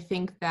 and I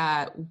think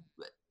that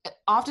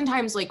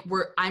oftentimes like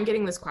I'm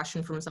getting this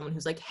question from someone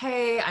who's like,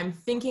 hey, I'm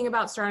thinking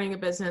about starting a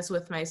business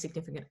with my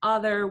significant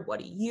other. What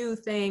do you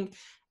think?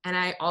 And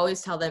I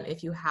always tell them,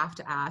 if you have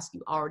to ask,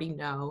 you already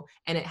know,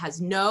 and it has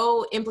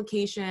no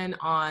implication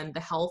on the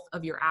health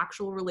of your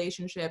actual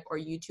relationship or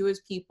you two as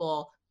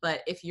people.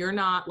 But if you're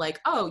not like,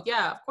 oh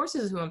yeah, of course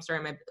this is who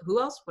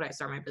else would I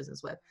start my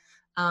business with?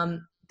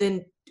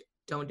 Then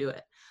don't do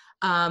it.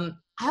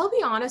 I'll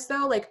be honest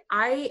though, like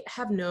I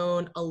have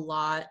known a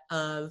lot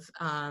of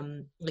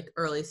like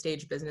early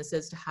stage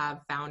businesses to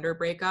have founder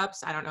breakups.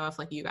 I don't know if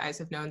like you guys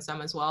have known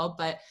some as well,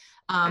 but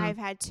I've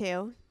had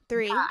 2,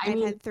 3. Yeah,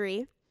 I've had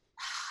 3.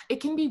 It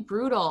can be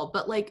brutal,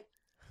 but like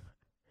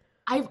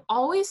I've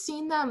always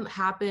seen them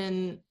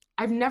happen.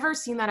 I've never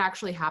seen that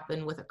actually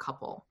happen with a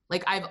couple.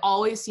 Like I've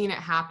always seen it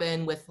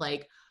happen with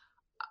like,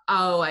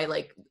 oh, I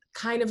like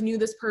kind of knew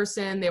this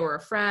person, they were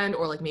a friend,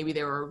 or like maybe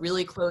they were a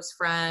really close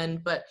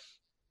friend, but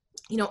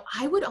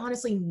I would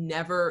honestly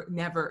never,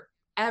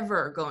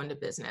 ever go into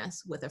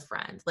business with a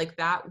friend. Like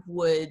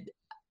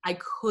I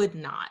could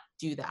not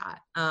do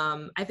that.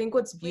 I think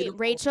what's beautiful. Wait,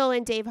 Rachel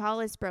and Dave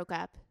Hollis broke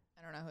up.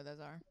 I don't know who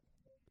those are.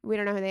 We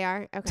don't know who they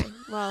are? Okay.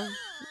 Well.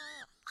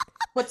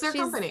 What's their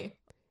company?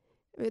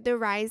 The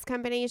Rise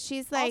company.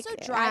 She's like.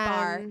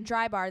 Also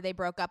Dry Bar, they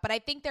broke up. But I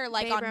think they're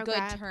like on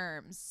good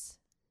terms.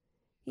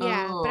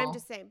 Yeah, but I'm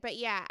just saying. But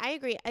yeah, I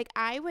agree. Like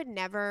I would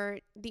never.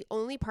 The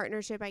only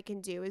partnership I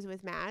can do is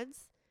with Mads.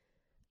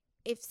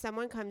 If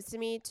someone comes to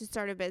me to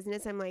start a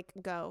business, I'm like,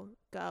 go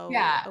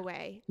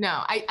away.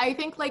 No, I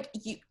think like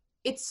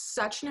it's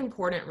such an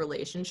important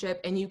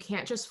relationship and you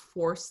can't just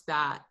force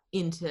that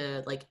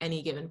into like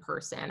any given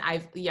person.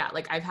 I've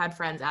had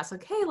friends ask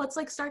like, hey, let's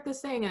like start this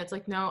thing. And it's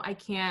like, no, I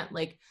can't.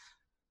 Like,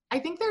 I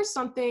think there's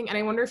something, and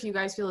I wonder if you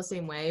guys feel the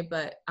same way,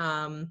 but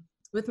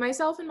with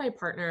myself and my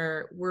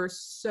partner,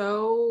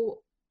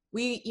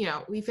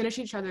 we finish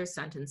each other's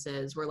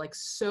sentences. We're like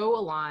so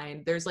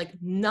aligned. There's like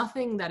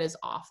nothing that is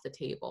off the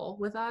table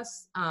with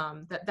us.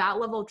 That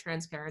level of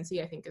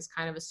transparency, I think, is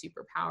kind of a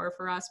superpower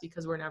for us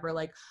because we're never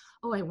like,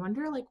 oh, I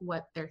wonder like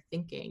what they're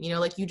thinking.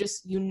 Like you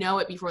just,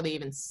 it before they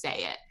even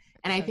say it.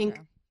 And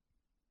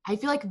I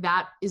feel like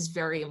that is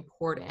very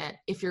important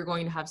if you're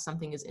going to have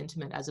something as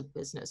intimate as a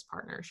business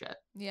partnership.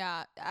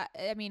 Yeah.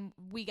 I mean,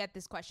 we get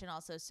this question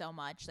also so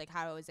much, like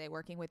how is it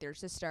working with your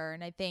sister?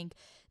 And I think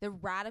the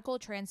radical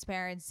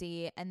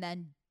transparency and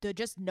then the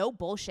just no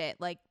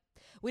bullshit. Like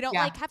we don't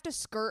like have to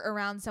skirt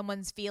around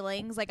someone's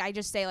feelings. Like I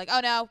just say like, oh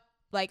no,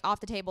 like off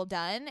the table,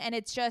 done. And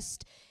it's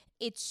just,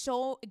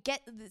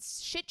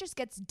 this shit just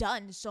gets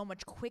done so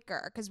much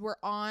quicker because we're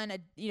on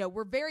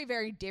we're very,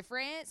 very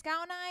different,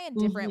 Scout and I, and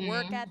different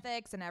work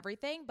ethics and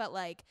everything. But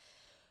like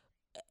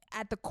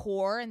at the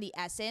core and the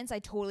essence, I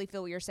totally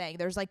feel what you're saying.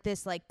 There's like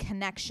this like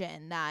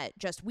connection that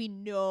just we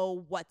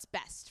know what's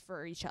best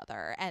for each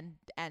other and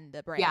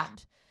the brand. Yeah.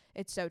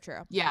 It's so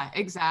true. Yeah,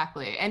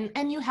 exactly.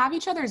 And you have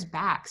each other's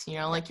backs,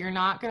 like you're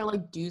not going to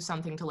like do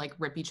something to like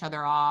rip each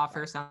other off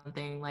or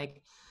something.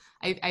 Like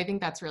I think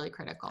that's really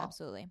critical.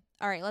 Absolutely.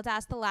 All right, let's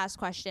ask the last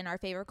question, our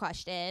favorite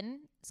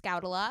question.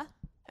 Scoutala.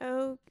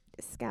 Oh,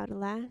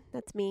 Scoutala.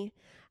 That's me.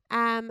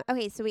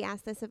 Okay, so we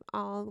asked this of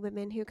all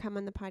women who come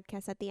on the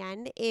podcast at the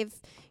end.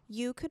 If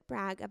you could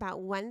brag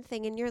about one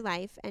thing in your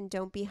life and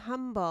don't be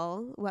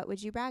humble, what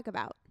would you brag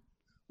about?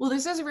 Well,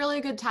 this is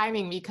really good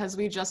timing because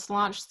we just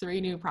launched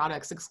 3 new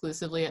products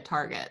exclusively at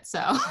Target.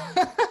 So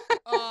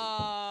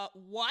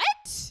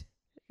what?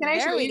 Can I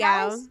show we you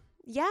guys? go.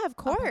 Yeah, of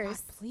Oh my God,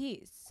 course.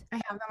 please. I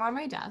have them on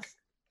my desk.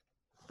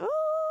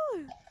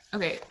 Oh,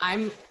 Okay,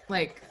 I'm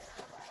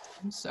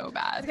so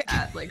bad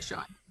at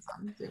showing this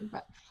on Zoom,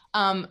 but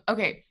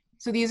okay.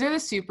 So these are the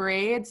Super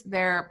Aids.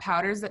 They're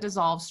powders that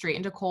dissolve straight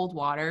into cold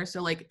water.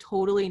 So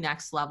totally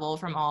next level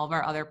from all of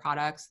our other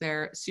products.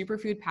 They're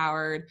superfood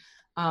powered.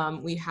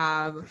 We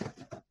have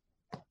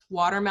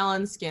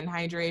watermelon skin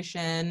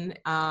hydration,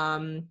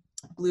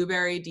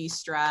 blueberry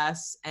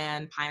de-stress,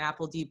 and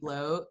pineapple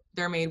de-bloat.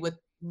 They're made with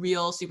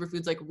real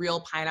superfoods like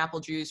real pineapple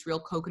juice, real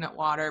coconut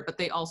water, but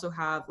they also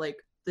have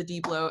the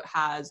de-bloat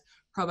has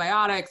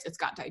probiotics, it's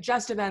got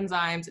digestive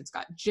enzymes, it's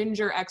got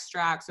ginger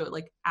extract, so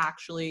it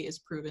actually is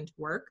proven to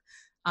work.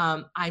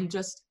 I'm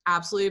just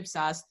absolutely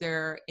obsessed.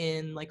 They're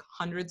in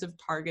hundreds of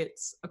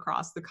Targets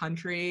across the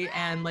country,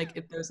 and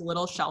if there's a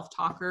little shelf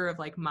talker of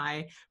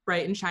my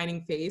bright and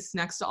shining face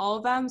next to all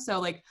of them.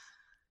 So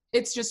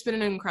it's just been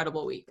an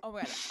incredible week. Oh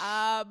my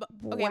God.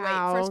 Okay,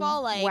 wow. wait. First of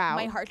all, wow.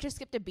 my heart just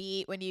skipped a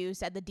beat when you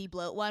said the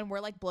de-bloat one.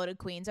 We're bloated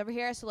queens over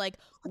here, so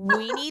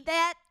we need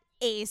that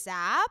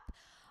ASAP.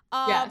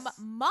 Yes.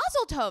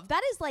 Mazel tov.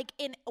 That is so I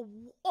can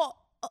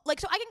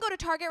go to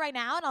Target right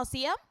now and I'll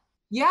see them?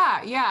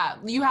 Yeah.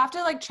 You have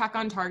to check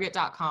on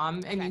Target.com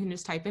and Okay. you can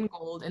just type in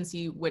Golde and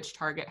see which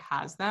Target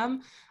has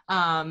them.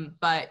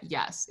 But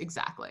yes,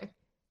 exactly.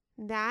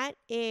 That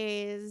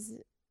is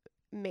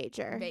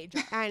major. Major.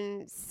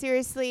 And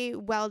seriously,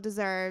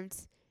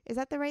 well-deserved. Is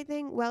that the right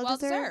thing?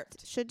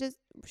 Well-deserved.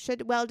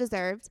 Should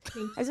well-deserved. I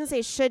was going to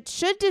say should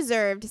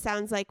deserved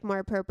sounds more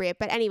appropriate.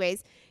 But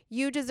anyways,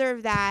 you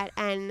deserve that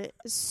and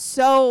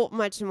so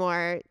much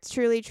more.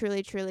 Truly,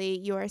 truly, truly,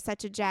 you are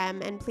such a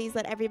gem. And please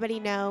let everybody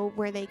know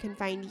where they can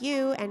find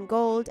you and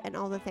Golde and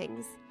all the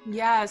things.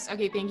 Yes.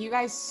 Okay. Thank you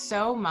guys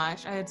so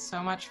much. I had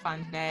so much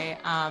fun today.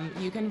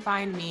 You can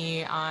find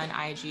me on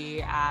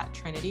IG at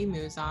Trinity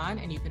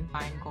Mouzon, and you can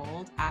find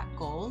Golde at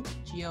Golde,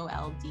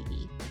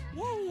 Golde.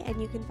 Yay.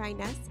 And you can find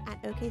us at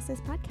OK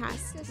Sis Podcast.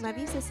 Sisters. Love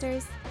you,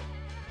 sisters.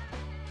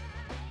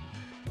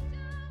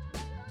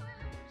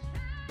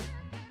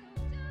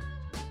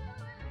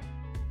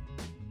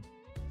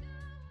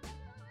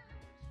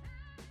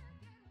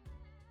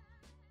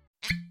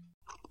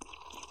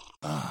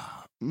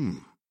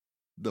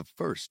 The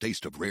first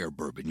taste of rare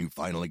bourbon you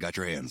finally got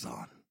your hands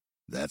on.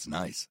 That's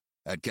nice.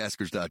 At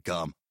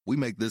Caskers.com, we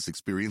make this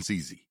experience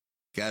easy.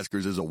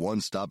 Caskers is a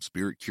one-stop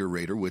spirit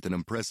curator with an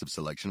impressive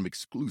selection of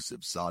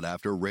exclusive,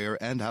 sought-after, rare,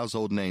 and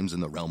household names in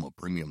the realm of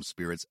premium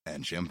spirits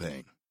and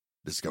champagne.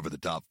 Discover the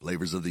top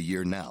flavors of the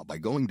year now by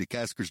going to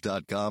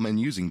Caskers.com and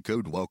using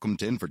code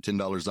WELCOME10 for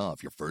 $10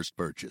 off your first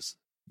purchase.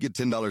 Get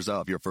 $10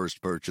 off your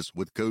first purchase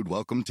with code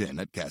WELCOME10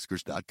 at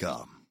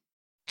Caskers.com.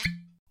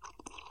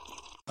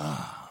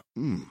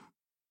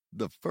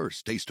 The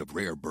first taste of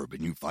rare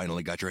bourbon you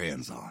finally got your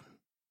hands on.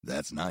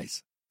 That's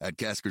nice. At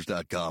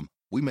Caskers.com,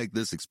 we make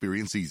this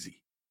experience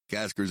easy.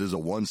 Caskers is a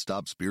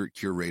one-stop spirit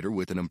curator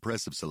with an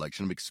impressive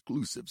selection of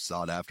exclusive,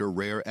 sought-after,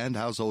 rare, and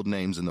household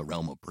names in the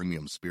realm of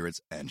premium spirits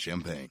and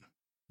champagne.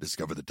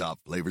 Discover the top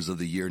flavors of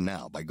the year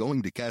now by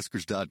going to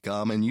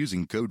Caskers.com and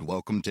using code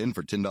WELCOME10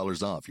 for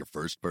 $10 off your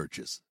first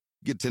purchase.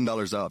 Get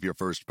 $10 off your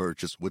first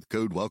purchase with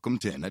code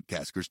WELCOME10 at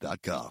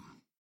Caskers.com.